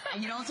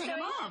 And you don't take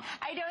them off.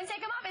 I don't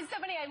take them off. It's so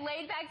funny. I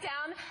laid back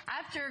down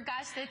after,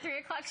 the 3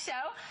 o'clock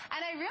show,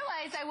 and I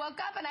realized I woke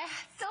up and I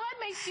still had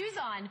my shoes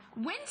on.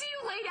 When do you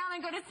lay down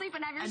and go to sleep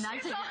and have your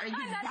shoes on?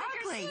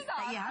 Exactly.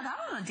 Yeah, that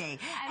was a day.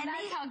 And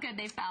that's how good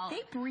they felt.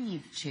 They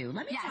breathe, too.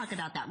 Let me talk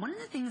about that. One of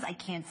the things I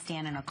can't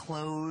stand in a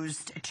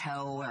closed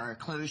toe or a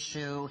closed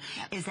shoe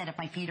is that if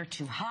my feet are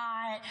too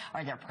hot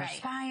or they're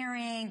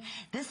perspiring.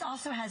 This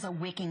also has a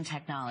wicking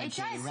technology, it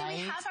does. right?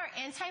 So we have our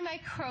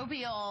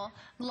antimicrobial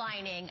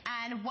lining,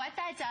 and what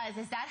that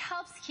does is that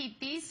helps keep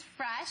these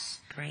fresh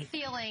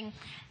feeling.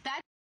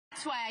 That's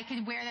that's why I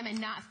could wear them and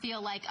not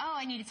feel like, oh,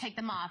 I need to take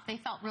them off. They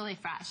felt really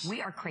fresh.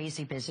 We are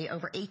crazy busy.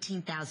 Over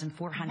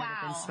 18,400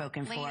 have been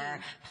spoken for.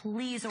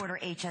 Please order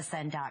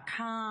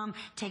hsn.com.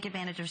 Take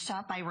advantage of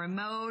shop by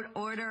remote,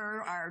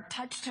 order our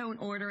touch tone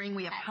ordering.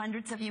 We have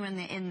hundreds of you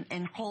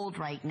in hold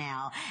right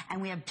now,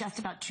 and we have just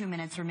about 2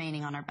 minutes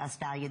remaining on our best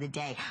value of the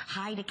day.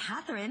 Hi to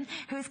Catherine,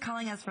 who's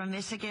calling us from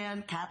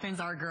Michigan. Catherine's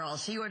our girl.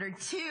 She ordered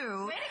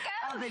 2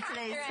 of the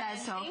today's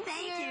special.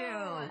 Thank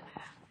you.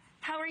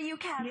 How are you,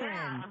 Catherine?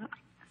 Yeah.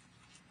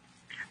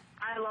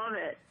 I love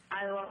it.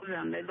 I love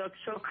them. They look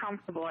so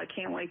comfortable. I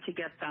can't wait to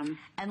get them.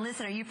 And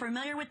listen, are you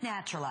familiar with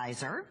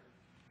Naturalizer,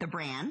 the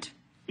brand?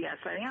 Yes,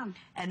 I am.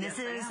 And this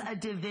is a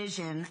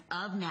division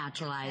of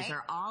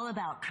Naturalizer, all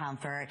about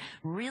comfort.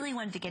 Really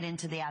wanted to get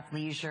into the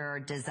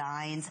athleisure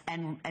designs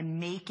and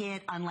make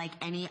it unlike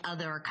any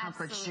other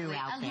comfort shoe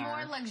out there. A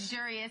more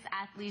luxurious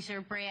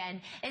athleisure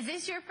brand. Is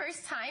this your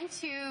first time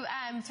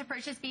to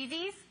purchase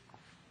Bzees?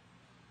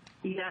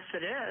 Yes,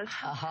 it is.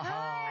 Oh,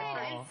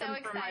 I'm so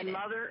excited. For my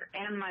mother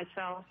and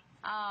myself.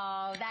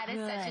 Oh, that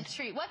is such a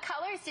treat. What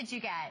colors did you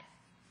get?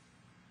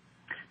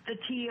 The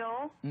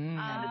teal and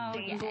the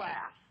stained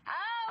glass.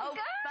 Oh,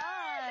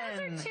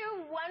 good. Those are 2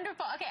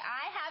 wonderful. Okay,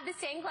 I have the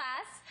stained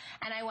glass,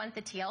 and I want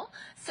the teal,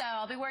 so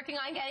I'll be working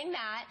on getting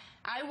that.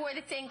 I wore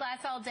the stained glass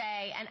all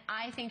day, and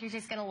I think you're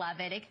just going to love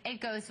it.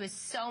 It goes with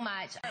so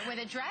much. With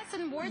a dress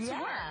and wore it to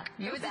work.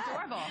 It was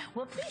adorable.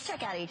 Well, please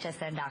check out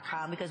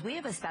hsn.com because we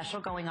have a special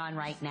going on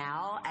right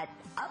now at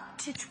up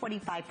to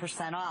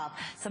 25% off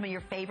some of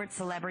your favorite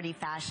celebrity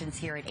fashions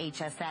here at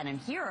HSN. And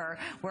here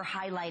we're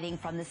highlighting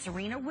from the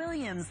Serena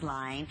Williams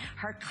line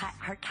her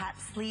cat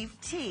sleeve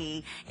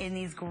tee in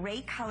these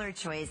great color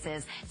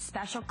choices.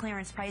 Special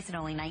clearance price at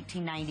only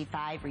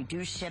 $19.95,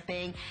 reduced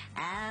shipping,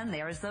 and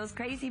there's those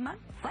crazy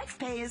flex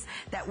pays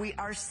that we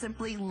are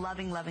simply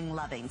loving, loving,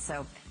 loving.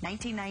 So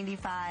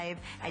 $19.95,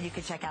 and you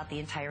can check out the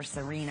entire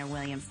Serena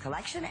Williams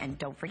collection. And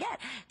don't forget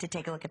to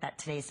take a look at that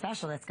today's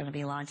special that's going to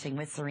be launching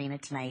with Serena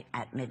tonight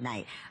at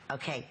midnight.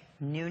 Okay,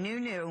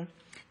 new.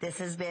 This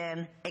has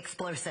been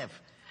explosive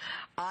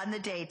on the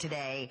day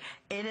today.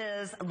 It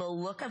is the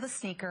look of a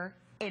sneaker.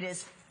 It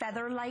is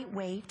feather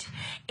lightweight.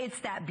 It's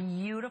that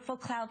beautiful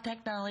cloud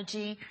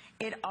technology.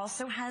 It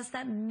also has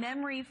that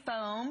memory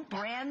foam,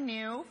 brand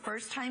new,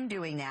 first time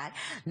doing that.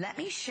 Let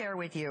me share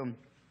with you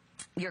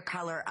your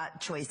color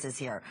choices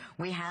here.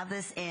 We have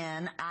this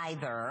in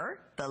either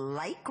the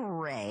light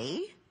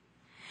gray,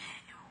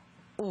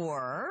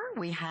 or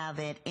we have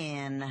it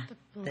in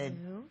the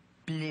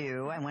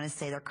blue. I want to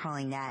say they're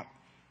calling that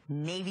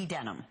navy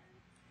denim.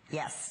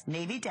 Yes,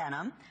 navy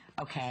denim.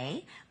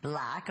 Okay,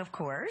 black, of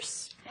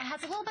course. It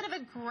has a little bit of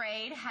a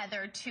grayed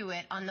heather to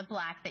it on the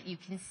black that you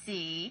can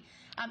see.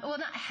 Well,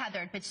 not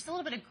heathered, but just a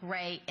little bit of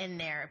gray in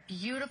there.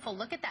 Beautiful.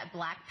 Look at that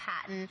black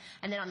pattern.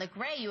 And then on the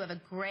gray, you have a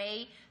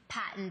gray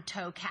pattern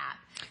toe cap.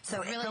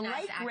 So really the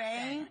nice light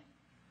gray,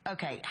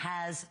 okay,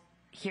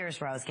 here's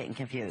where I was getting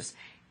confused.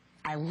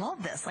 I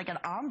love this, like an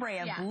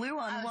ombre of blue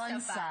on one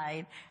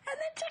side, and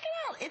then check it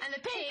out, it's and the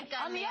pink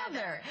on the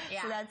other.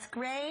 Yeah. So that's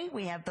gray,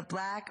 we have the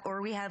black,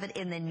 or we have it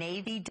in the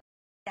navy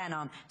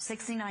denim,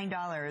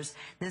 $69.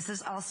 This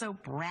is also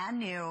brand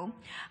new.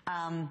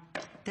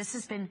 This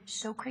has been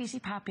so crazy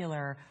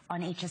popular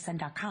on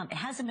hsn.com. It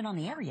hasn't been on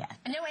the air yet.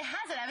 No, it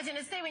hasn't. I was going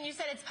to say, when you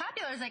said it's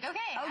popular, I was like, okay,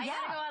 I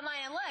got to go online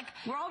and look.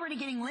 We're already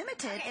getting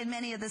limited in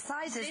many of the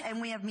sizes,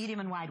 and we have medium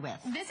and wide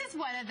width. This is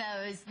one of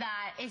those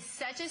that is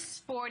such a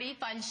sporty,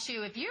 fun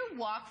shoe. If you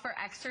walk for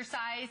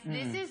exercise,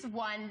 this is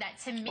one that,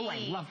 to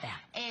me, I love that.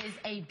 Is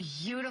a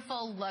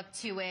beautiful look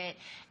to it.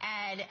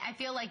 And I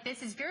feel like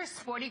this is, if you're a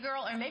sporty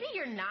girl, or maybe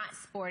you're not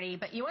sporty,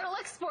 but you want to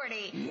look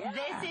sporty,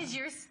 this is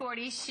your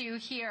sporty shoe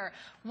here.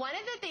 One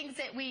of the things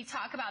that we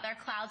talk about, our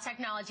cloud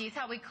technology, is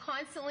how we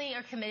constantly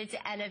are committed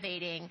to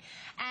innovating.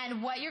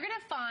 And what you're going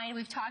to find,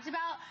 we've talked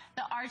about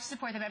the arch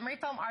support, the memory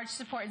foam arch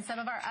support in some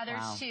of our other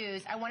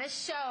shoes. I want to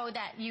show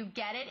that you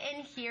get it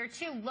in here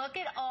too. Look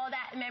at all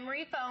that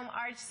memory foam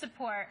arch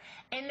support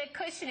in the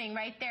cushioning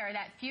right there,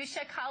 that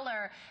fuchsia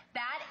color.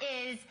 That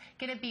is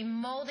going to be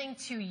molding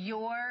to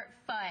your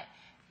foot.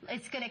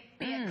 It's going to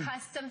be a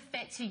custom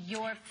fit to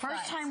your foot.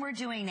 First time we're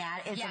doing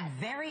that. It's a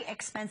very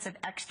expensive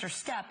extra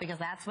step because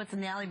that's what's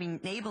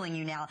enabling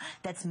you now.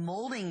 That's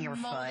molding your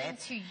foot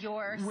to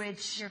your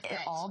which your foot. Is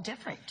all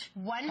different.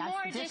 One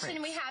more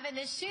addition we have in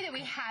this shoe that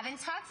we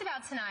haven't talked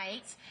about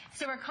tonight,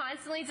 so we're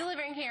constantly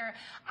delivering here.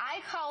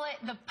 I call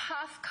it the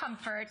Puff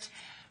Comfort.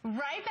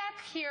 Right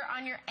back here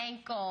on your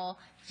ankle,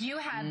 you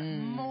have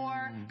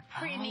more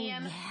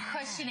premium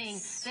cushioning.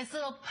 This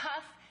little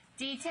puff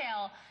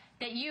detail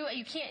that you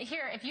can't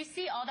hear. If you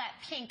see all that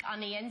pink on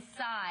the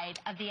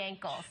inside of the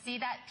ankle, see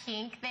that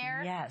pink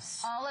there?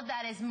 Yes. All of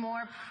that is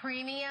more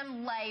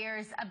premium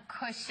layers of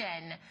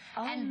cushion.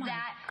 And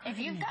that, if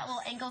you've got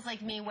little ankles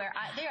like me where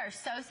they are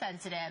so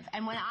sensitive,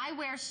 and when I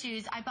wear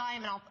shoes, I buy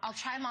them and I'll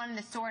try them on in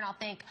the store and I'll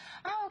think,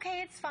 oh,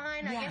 okay, it's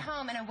fine. I get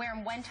home and I wear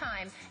them one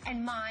time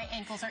and my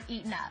ankles are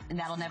eaten up. And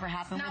that'll never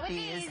happen Not with with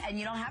these. And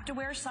you don't have to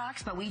wear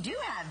socks, but we do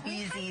have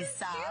Bzees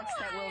socks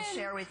that we'll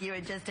share with you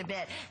in just a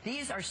bit.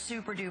 These are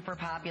super duper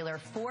popular.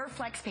 $4 4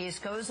 flex pays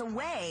goes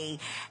away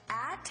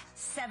at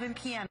 7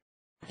 p.m.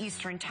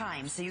 Eastern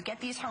time. So you get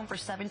these home for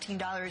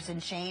 $17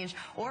 and change,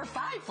 or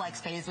 5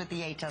 flex pays with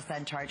the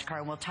HSN charge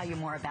card. And we'll tell you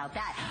more about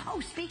that. Oh,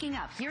 speaking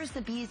of, here's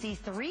the Bzees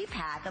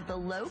 3-pack of the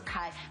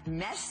low-cut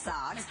mesh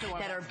socks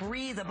that are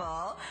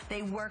breathable.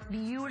 They work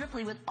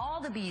beautifully with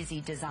all the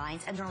Bzees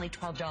designs, and they're only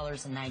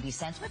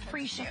 $12.90 with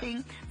free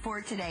shipping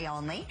for today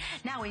only.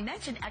 Now, we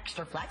mentioned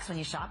Extra Flex when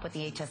you shop with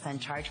the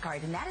HSN charge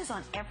card, and that is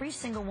on every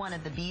single one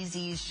of the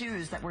Bzees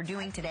shoes that we're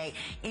doing today,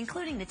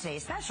 including the Today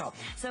Special.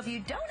 So if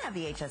you don't have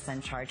the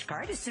HSN charge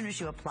card, as soon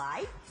as you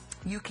apply,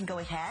 you can go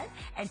ahead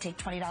and take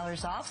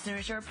 $20 off as soon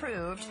as you're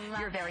approved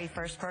your very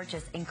first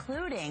purchase,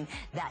 including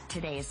that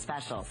Today's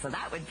Special. So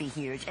that would be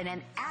huge. And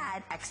then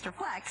add Extra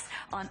Flex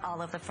on all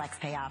of the flex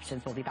pay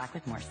options. We'll be back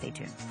with more. Stay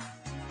tuned.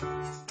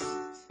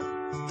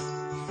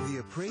 The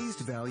appraised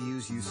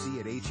values you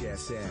see at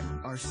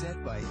HSN are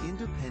set by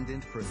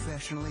independent,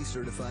 professionally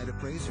certified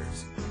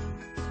appraisers.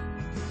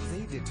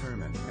 They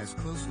determine, as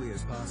closely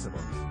as possible,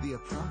 the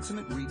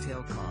approximate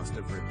retail cost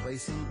of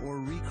replacing or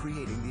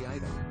recreating the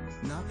item,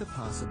 not the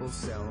possible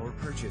sell or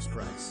purchase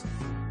price.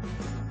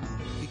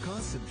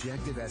 Because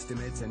subjective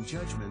estimates and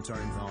judgments are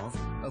involved,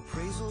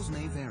 appraisals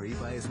may vary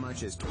by as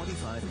much as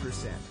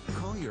 25%.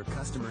 Call your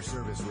customer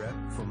service rep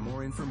for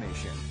more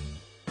information.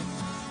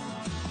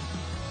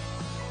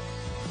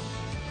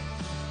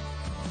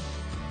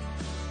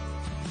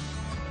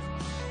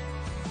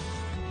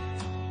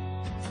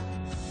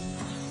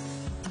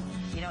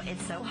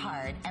 It's so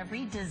hard.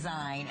 Every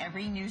design,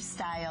 every new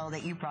style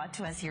that you brought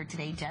to us here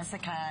today,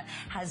 Jessica,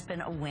 has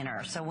been a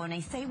winner. So when I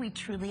say we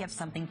truly have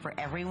something for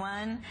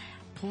everyone,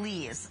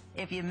 please,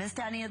 if you missed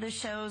any of the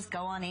shows, go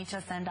on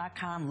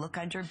hsn.com, look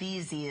under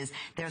Bzees.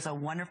 There's a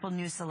wonderful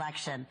new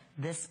selection.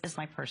 This is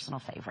my personal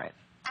favorite.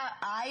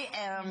 I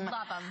am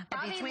love them.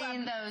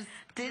 Between those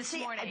this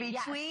morning.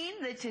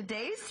 Between the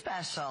Today's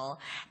Special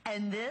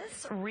and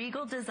this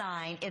Regal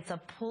design, it's a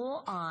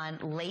pull-on,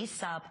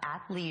 lace-up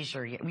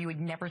athleisure. You would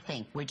never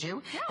think, would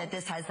you, that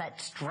this has that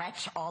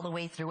stretch all the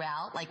way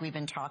throughout, like we've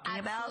been talking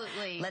about?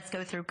 Let's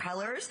go through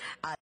colors.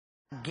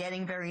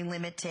 Getting very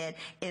limited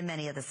in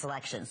many of the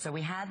selections. So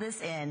we have this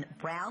in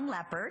brown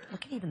leopard.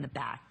 Look at even the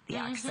back, the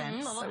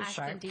accent, so sharp.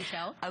 Accent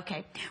detail.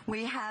 Okay,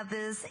 we have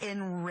this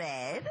in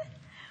red.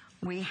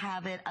 We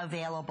have it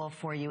available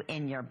for you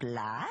in your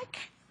black.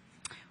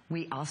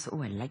 We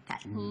also, I like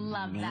that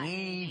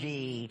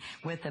navy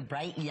with the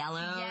bright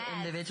yellow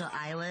individual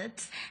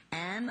eyelets.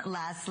 And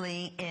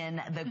lastly,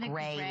 in the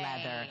gray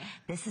leather.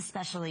 This is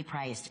specially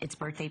priced. It's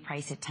birthday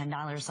price at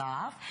 $10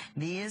 off.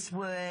 These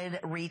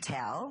would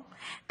retail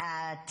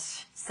at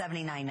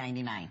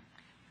 $79.99.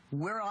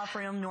 We're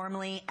offering them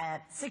normally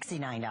at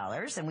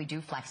 $69, and we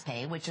do flex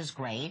pay, which is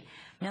great.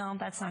 No,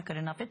 that's not good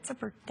enough. It's a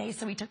birthday,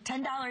 so we took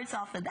 $10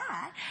 off of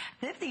that.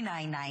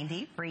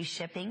 $59.90, free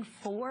shipping,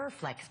 4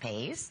 flex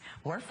pays,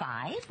 or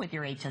 5 with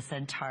your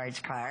HSN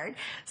charge card.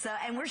 So,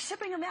 and we're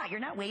shipping them out. You're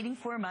not waiting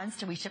 4 months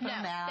till we ship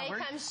them out. They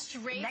come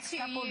straight next to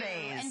couple you.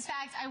 Days. In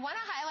fact, I want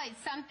to highlight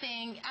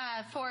something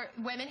for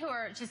women who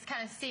are just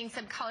kind of seeing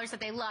some colors that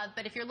they love.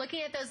 But if you're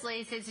looking at those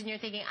laces and you're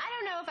thinking, I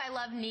don't know if I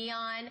love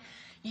neon,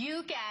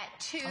 you get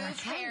 2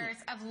 pairs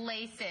of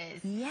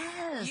laces.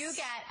 Yes. You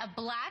get a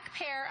black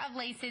pair of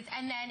laces,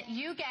 and then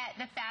you get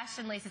the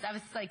fashion laces. I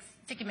was like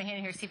sticking my hand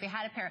in here to see if we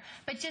had a pair,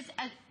 but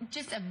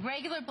just a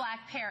regular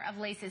black pair of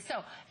laces.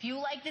 So if you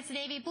like this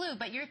navy blue,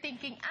 but you're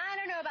thinking, I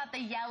don't know about the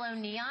yellow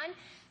neon,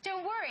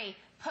 don't worry.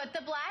 Put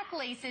the black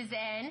laces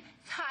in,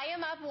 tie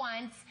them up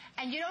once,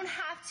 and you don't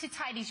have to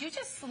tie these. You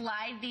just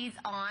slide these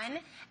on,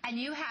 and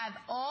you have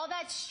all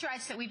that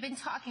stretch that we've been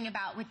talking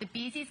about with the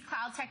Bzees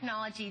Cloud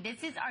technology.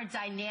 This is our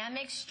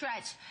dynamic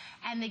stretch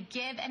and the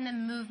give and the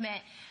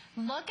movement.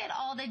 Look at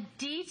all the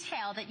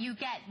detail that you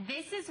get.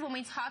 This is when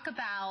we talk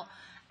about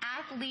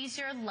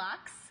athleisure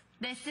luxe.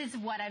 This is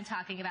what I'm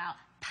talking about.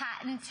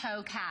 Patent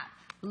toe cap.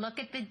 Look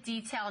at the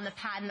detail and the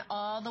patent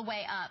all the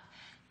way up.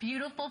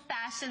 Beautiful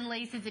fashion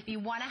laces if you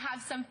want to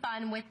have some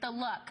fun with the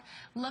look.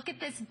 Look at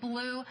this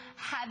blue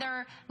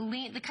heather,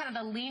 the kind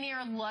of a linear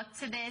look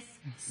to this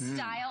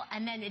style.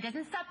 And then it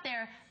doesn't stop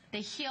there. The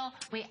heel,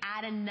 we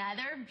add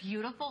another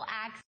beautiful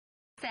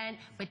accent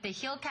with the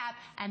heel cap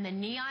and the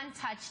neon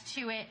touch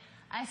to it.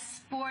 A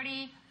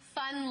sporty,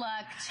 fun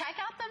look. Check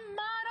out the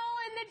model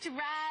in the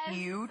dress.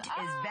 Cute.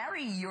 Is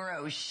very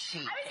Euro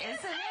chic, isn't it?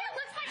 It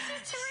looks like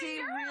she's touring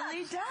Europe. She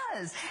really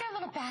does. She's got a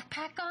little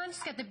backpack on.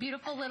 She's got the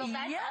beautiful little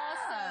bag.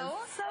 Also,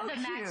 so the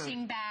cute.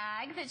 Matching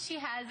bag that she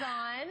has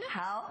on.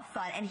 How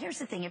fun. And here's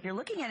the thing. If you're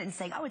looking at it and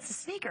saying, oh, it's a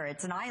sneaker,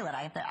 it's an eyelet,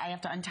 I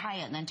have to untie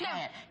it and then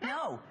tie it.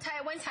 No. Tie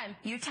it one time.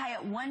 You tie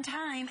it one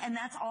time, and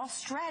that's all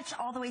stretch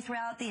all the way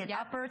throughout the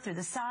upper, through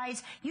the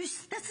sides.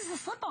 This is a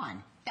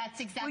slip-on.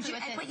 That's exactly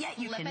what it is. But yet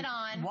you Flip can it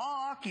on.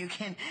 walk, you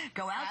can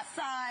go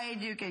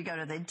outside, you can go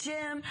to the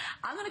gym.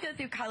 I'm going to go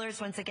through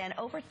colors once again.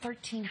 Over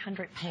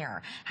 1,300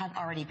 pair have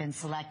already been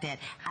selected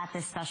at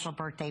this special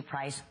birthday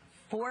price.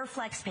 4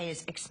 flex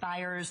pays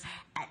expires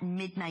at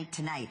midnight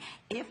tonight.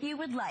 If you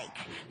would like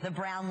the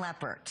brown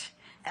leopard,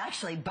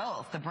 Actually,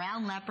 both, the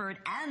brown leopard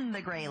and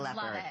the gray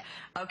leopard. Love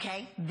it.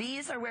 Okay,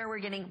 these are where we're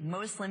getting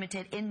most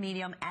limited in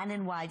medium and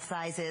in wide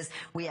sizes.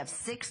 We have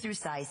 6 through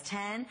size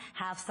 10,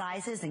 half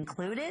sizes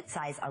included,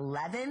 size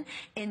 11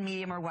 in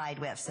medium or wide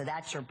width. So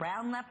that's your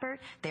brown leopard,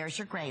 there's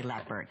your gray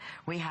leopard.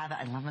 We have,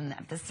 I love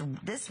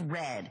this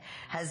red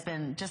has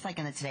been, just like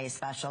in the Today's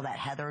Special, that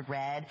heathered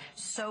red,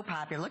 so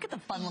popular. Look at the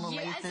fun little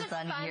laces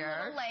on fun here.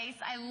 Little lace.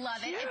 I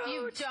love it. If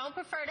you don't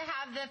prefer to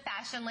have the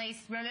fashion lace,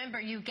 remember,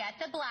 you get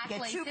the black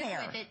laces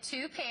with it,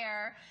 2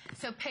 pair.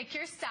 So pick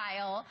your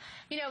style.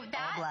 You know,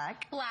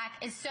 that black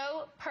is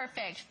so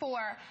perfect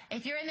for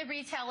if you're in the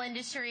retail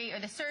industry or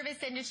the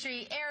service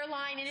industry,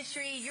 airline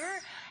industry, you're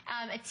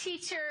a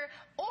teacher,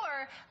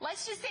 or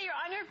let's just say you're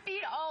on your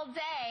feet all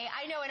day.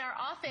 I know in our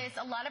office,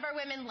 a lot of our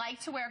women like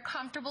to wear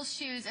comfortable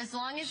shoes as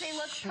long as they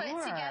look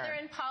put together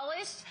and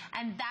polished,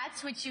 and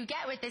that's what you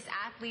get with this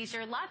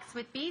Athleisure Luxe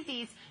with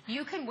Bzees.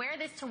 You can wear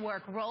this to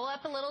work. Roll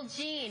up a little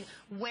jean,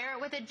 wear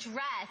it with a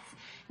dress.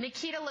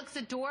 Nikita looks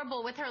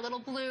adorable with her little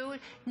blue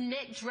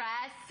knit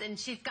dress, and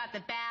she's got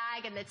the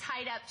bag and the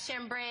tied-up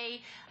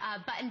chambray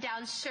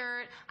button-down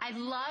shirt. I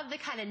love the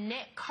kind of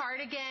knit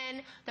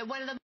cardigan that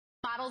one of the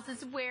models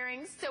is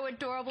wearing, so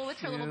adorable with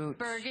her little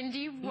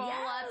burgundy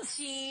roll-up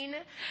jean.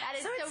 That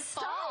is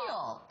so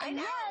fall. I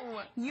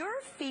know.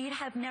 Your feet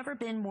have never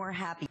been more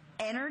happy,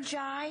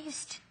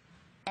 energized,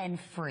 and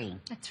free.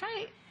 That's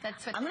right.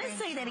 That's what I'm going to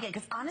say that again,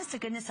 because honest to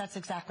goodness, that's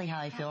exactly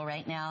how I feel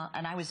right now,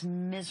 and I was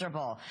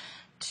miserable.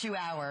 2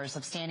 hours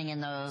of standing in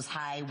those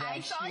high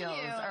wedge heels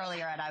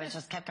earlier, and I was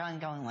just kept on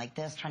going like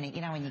this, trying to,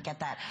 you know, when you get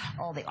that,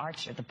 the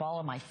arch, the ball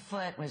of my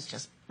foot was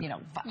just, you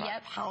know,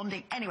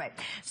 pounding. Anyway,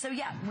 so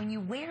yeah, when you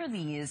wear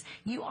these,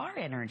 you are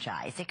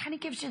energized. It kind of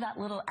gives you that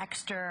little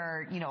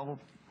extra, you know,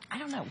 I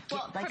don't know,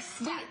 like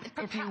step,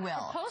 if you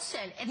will.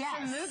 Propulsion. It's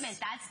for movement.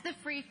 That's the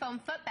free foam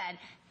footbed.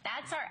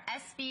 That's our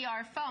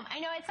SBR foam. I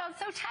know it sounds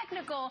so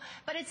technical,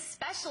 but it's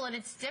special and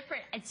it's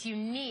different. It's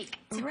unique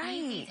to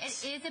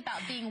Bzees. It is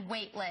about being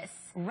weightless.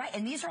 Right,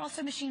 and these are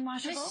also machine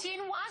washable?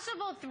 Machine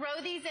washable.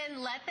 Throw these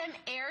in, let them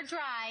air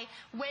dry.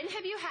 When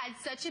have you had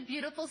such a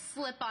beautiful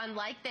slip-on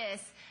like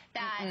this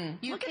that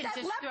you can just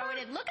throw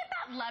it in? Look at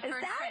that leopard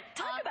print.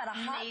 Talk about a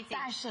hot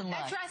fashion look.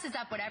 That dresses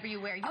up whatever you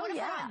wear. You want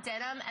to put on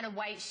denim and a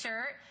white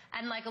shirt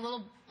and like a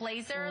little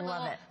blazer, a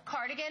little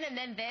cardigan, and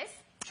then this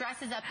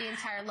dresses up the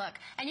entire look.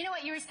 And you know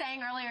what you were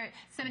saying earlier?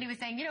 Somebody was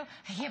saying, you know,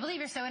 I can't believe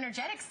you're so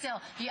energetic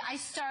still. I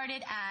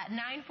started at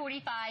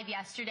 9:45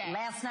 yesterday.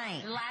 Last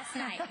night.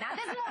 Not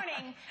this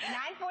morning.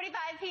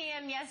 9:45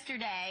 p.m.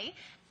 yesterday.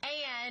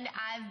 And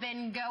I've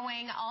been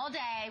going all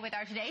day with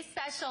our Today's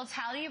Special,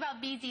 telling you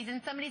about Bzees. And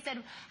somebody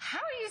said, how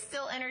are you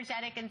still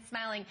energetic and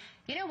smiling?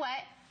 You know what?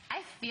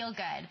 I feel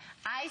good.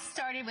 I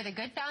started with a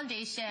good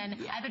foundation.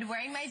 I've been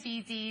wearing my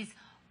Bzees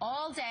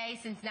all day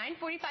since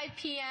 9:45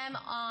 p.m.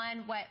 on,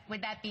 what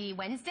would that be,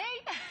 Wednesday?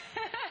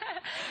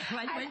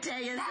 What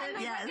day is it?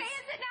 Yes. What day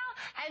is it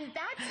now? And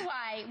that's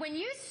why when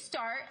you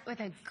start with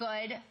a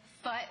good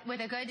foot, with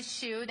a good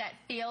shoe that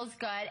feels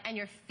good and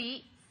your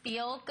feet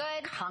feel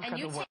good, and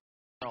you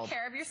take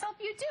care of yourself,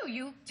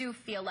 you do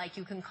feel like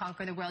you can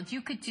conquer the world. You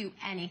could do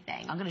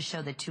anything. I'm going to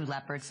show the 2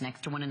 leopards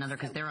next to one another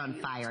because they're on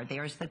fire.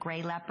 There's the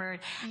gray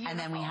leopard, and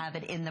then we have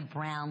it in the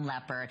brown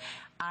leopard.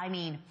 I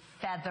mean,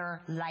 feather,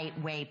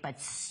 lightweight, but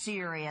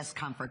serious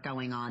comfort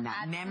going on.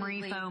 That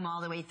memory foam all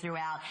the way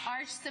throughout.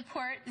 Arch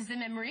support is the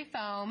memory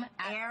foam.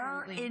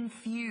 Air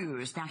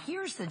infused. Now,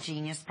 here's the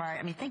genius part.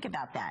 I mean, think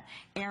about that.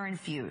 Air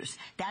infused.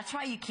 That's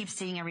why you keep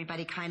seeing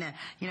everybody kind of,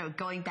 you know,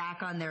 going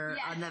back on their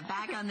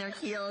on their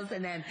heels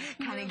and then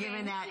kind of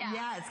giving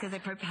that. It's because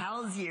it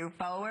propels you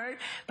forward.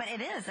 But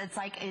it is. It's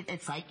like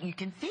you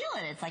can feel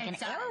it. It's like an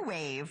air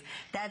wave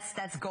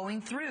that's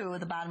going through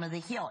the bottom of the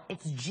heel.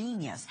 It's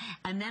genius.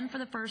 And then for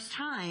the first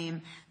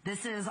time,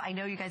 this is, I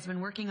know you guys have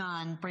been working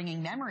on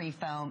bringing memory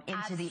foam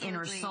into the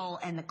inner sole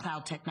and the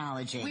cloud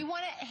technology. We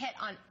want to hit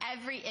on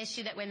every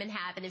issue that women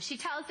have, and if she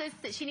tells us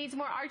that she needs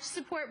more arch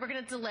support, we're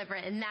going to deliver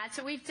it, and that's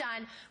what we've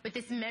done with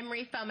this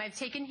memory foam. I've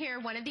taken here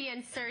one of the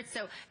inserts,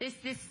 so this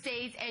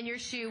stays in your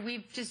shoe.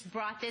 We've just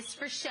brought this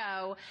for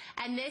show,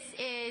 and this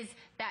is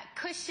that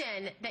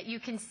cushion that you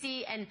can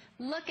see, and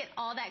look at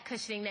all that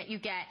cushioning that you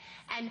get,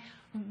 and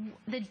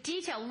the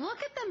detail.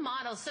 Look at the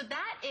model. So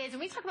that is, when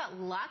we talk about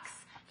luxe,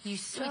 we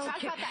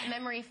talk about that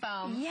memory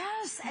foam.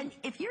 Yes, and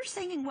if you're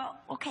singing, well,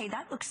 okay,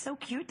 that looks so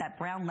cute, that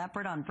brown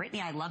leopard on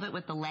Brittany. I love it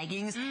with the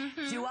leggings.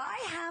 Do I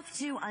have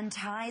to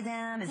untie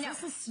them? Is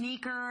this a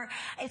sneaker?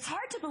 It's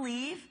hard to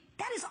believe.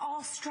 That is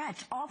all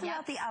stretch, all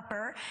throughout the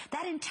upper.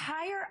 That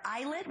entire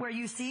eyelet where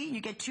you see,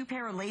 you get 2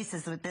 pair of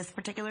laces with this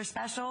particular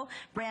special,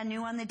 brand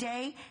new on the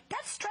day.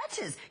 That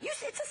stretches.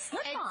 It's a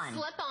slip-on. It's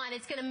slip-on.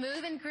 It's going to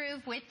move and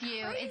groove with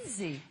you.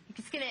 Crazy.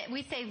 It's going to,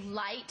 we say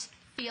light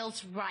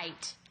feels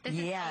right. This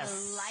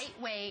is a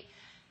lightweight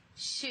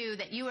shoe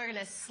that you are going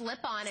to slip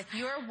on. If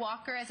you're a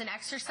walker as an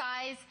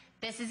exercise,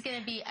 This is going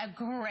to be a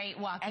great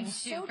walking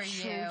shoe for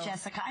you. And so true,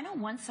 Jessica. I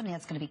don't want something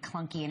that's going to be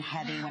clunky and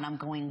heavy when I'm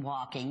going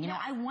walking. You know,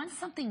 I want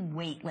something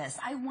weightless.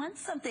 I want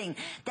something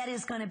that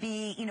is going to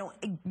be, you know,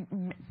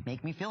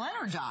 make me feel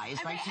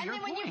energized, right, to your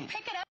point. And then when you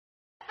pick it up,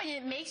 and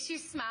it makes you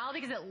smile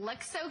because it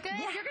looks so good,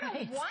 you're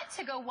going to want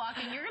to go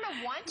walking. You're going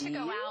to want to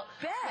go out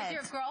with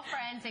your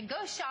girlfriends and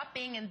go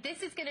shopping, and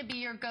this is going to be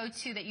your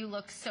go-to that you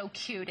look so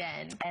cute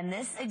in. And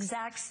this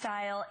exact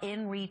style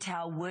in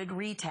retail would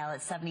retail at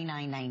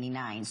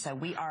 $79.99. So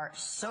we are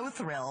so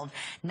thrilled.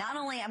 Not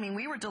only, I mean,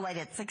 we were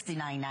delighted at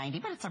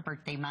 $69.90, but it's our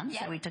birthday month,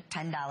 so we took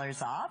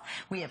 $10 off.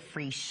 We have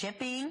free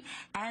shipping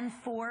and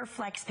 4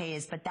 flex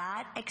pays, but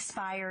that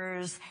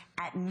expires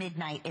at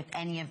midnight if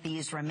any of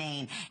these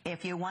remain.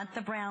 If you want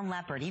the brown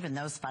leopard, even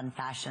those fun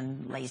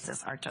fashion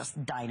laces are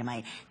just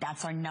dynamite.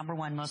 That's our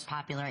 #1 most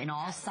popular in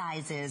all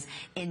sizes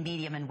in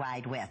medium and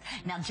wide width.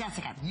 Now,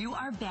 Jessica, you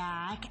are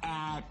back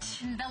at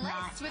the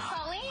list with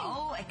Colleen.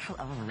 Oh,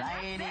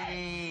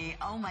 righty.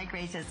 Oh, my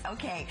gracious.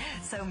 Okay,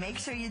 so make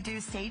sure you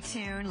do stay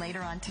tuned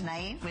later on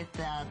tonight with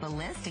the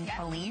list and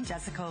Colleen.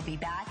 Jessica will be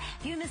back.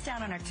 If you missed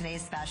out on our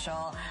today's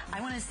special,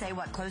 I want to say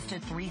close to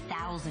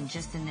 3,000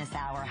 just in this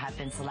hour have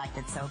been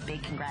selected. So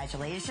big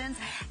congratulations.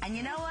 And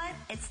you know what?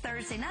 It's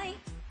Thursday night.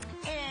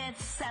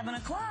 It's 7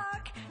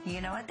 o'clock.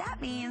 You know what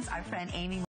that means. Our friend Amy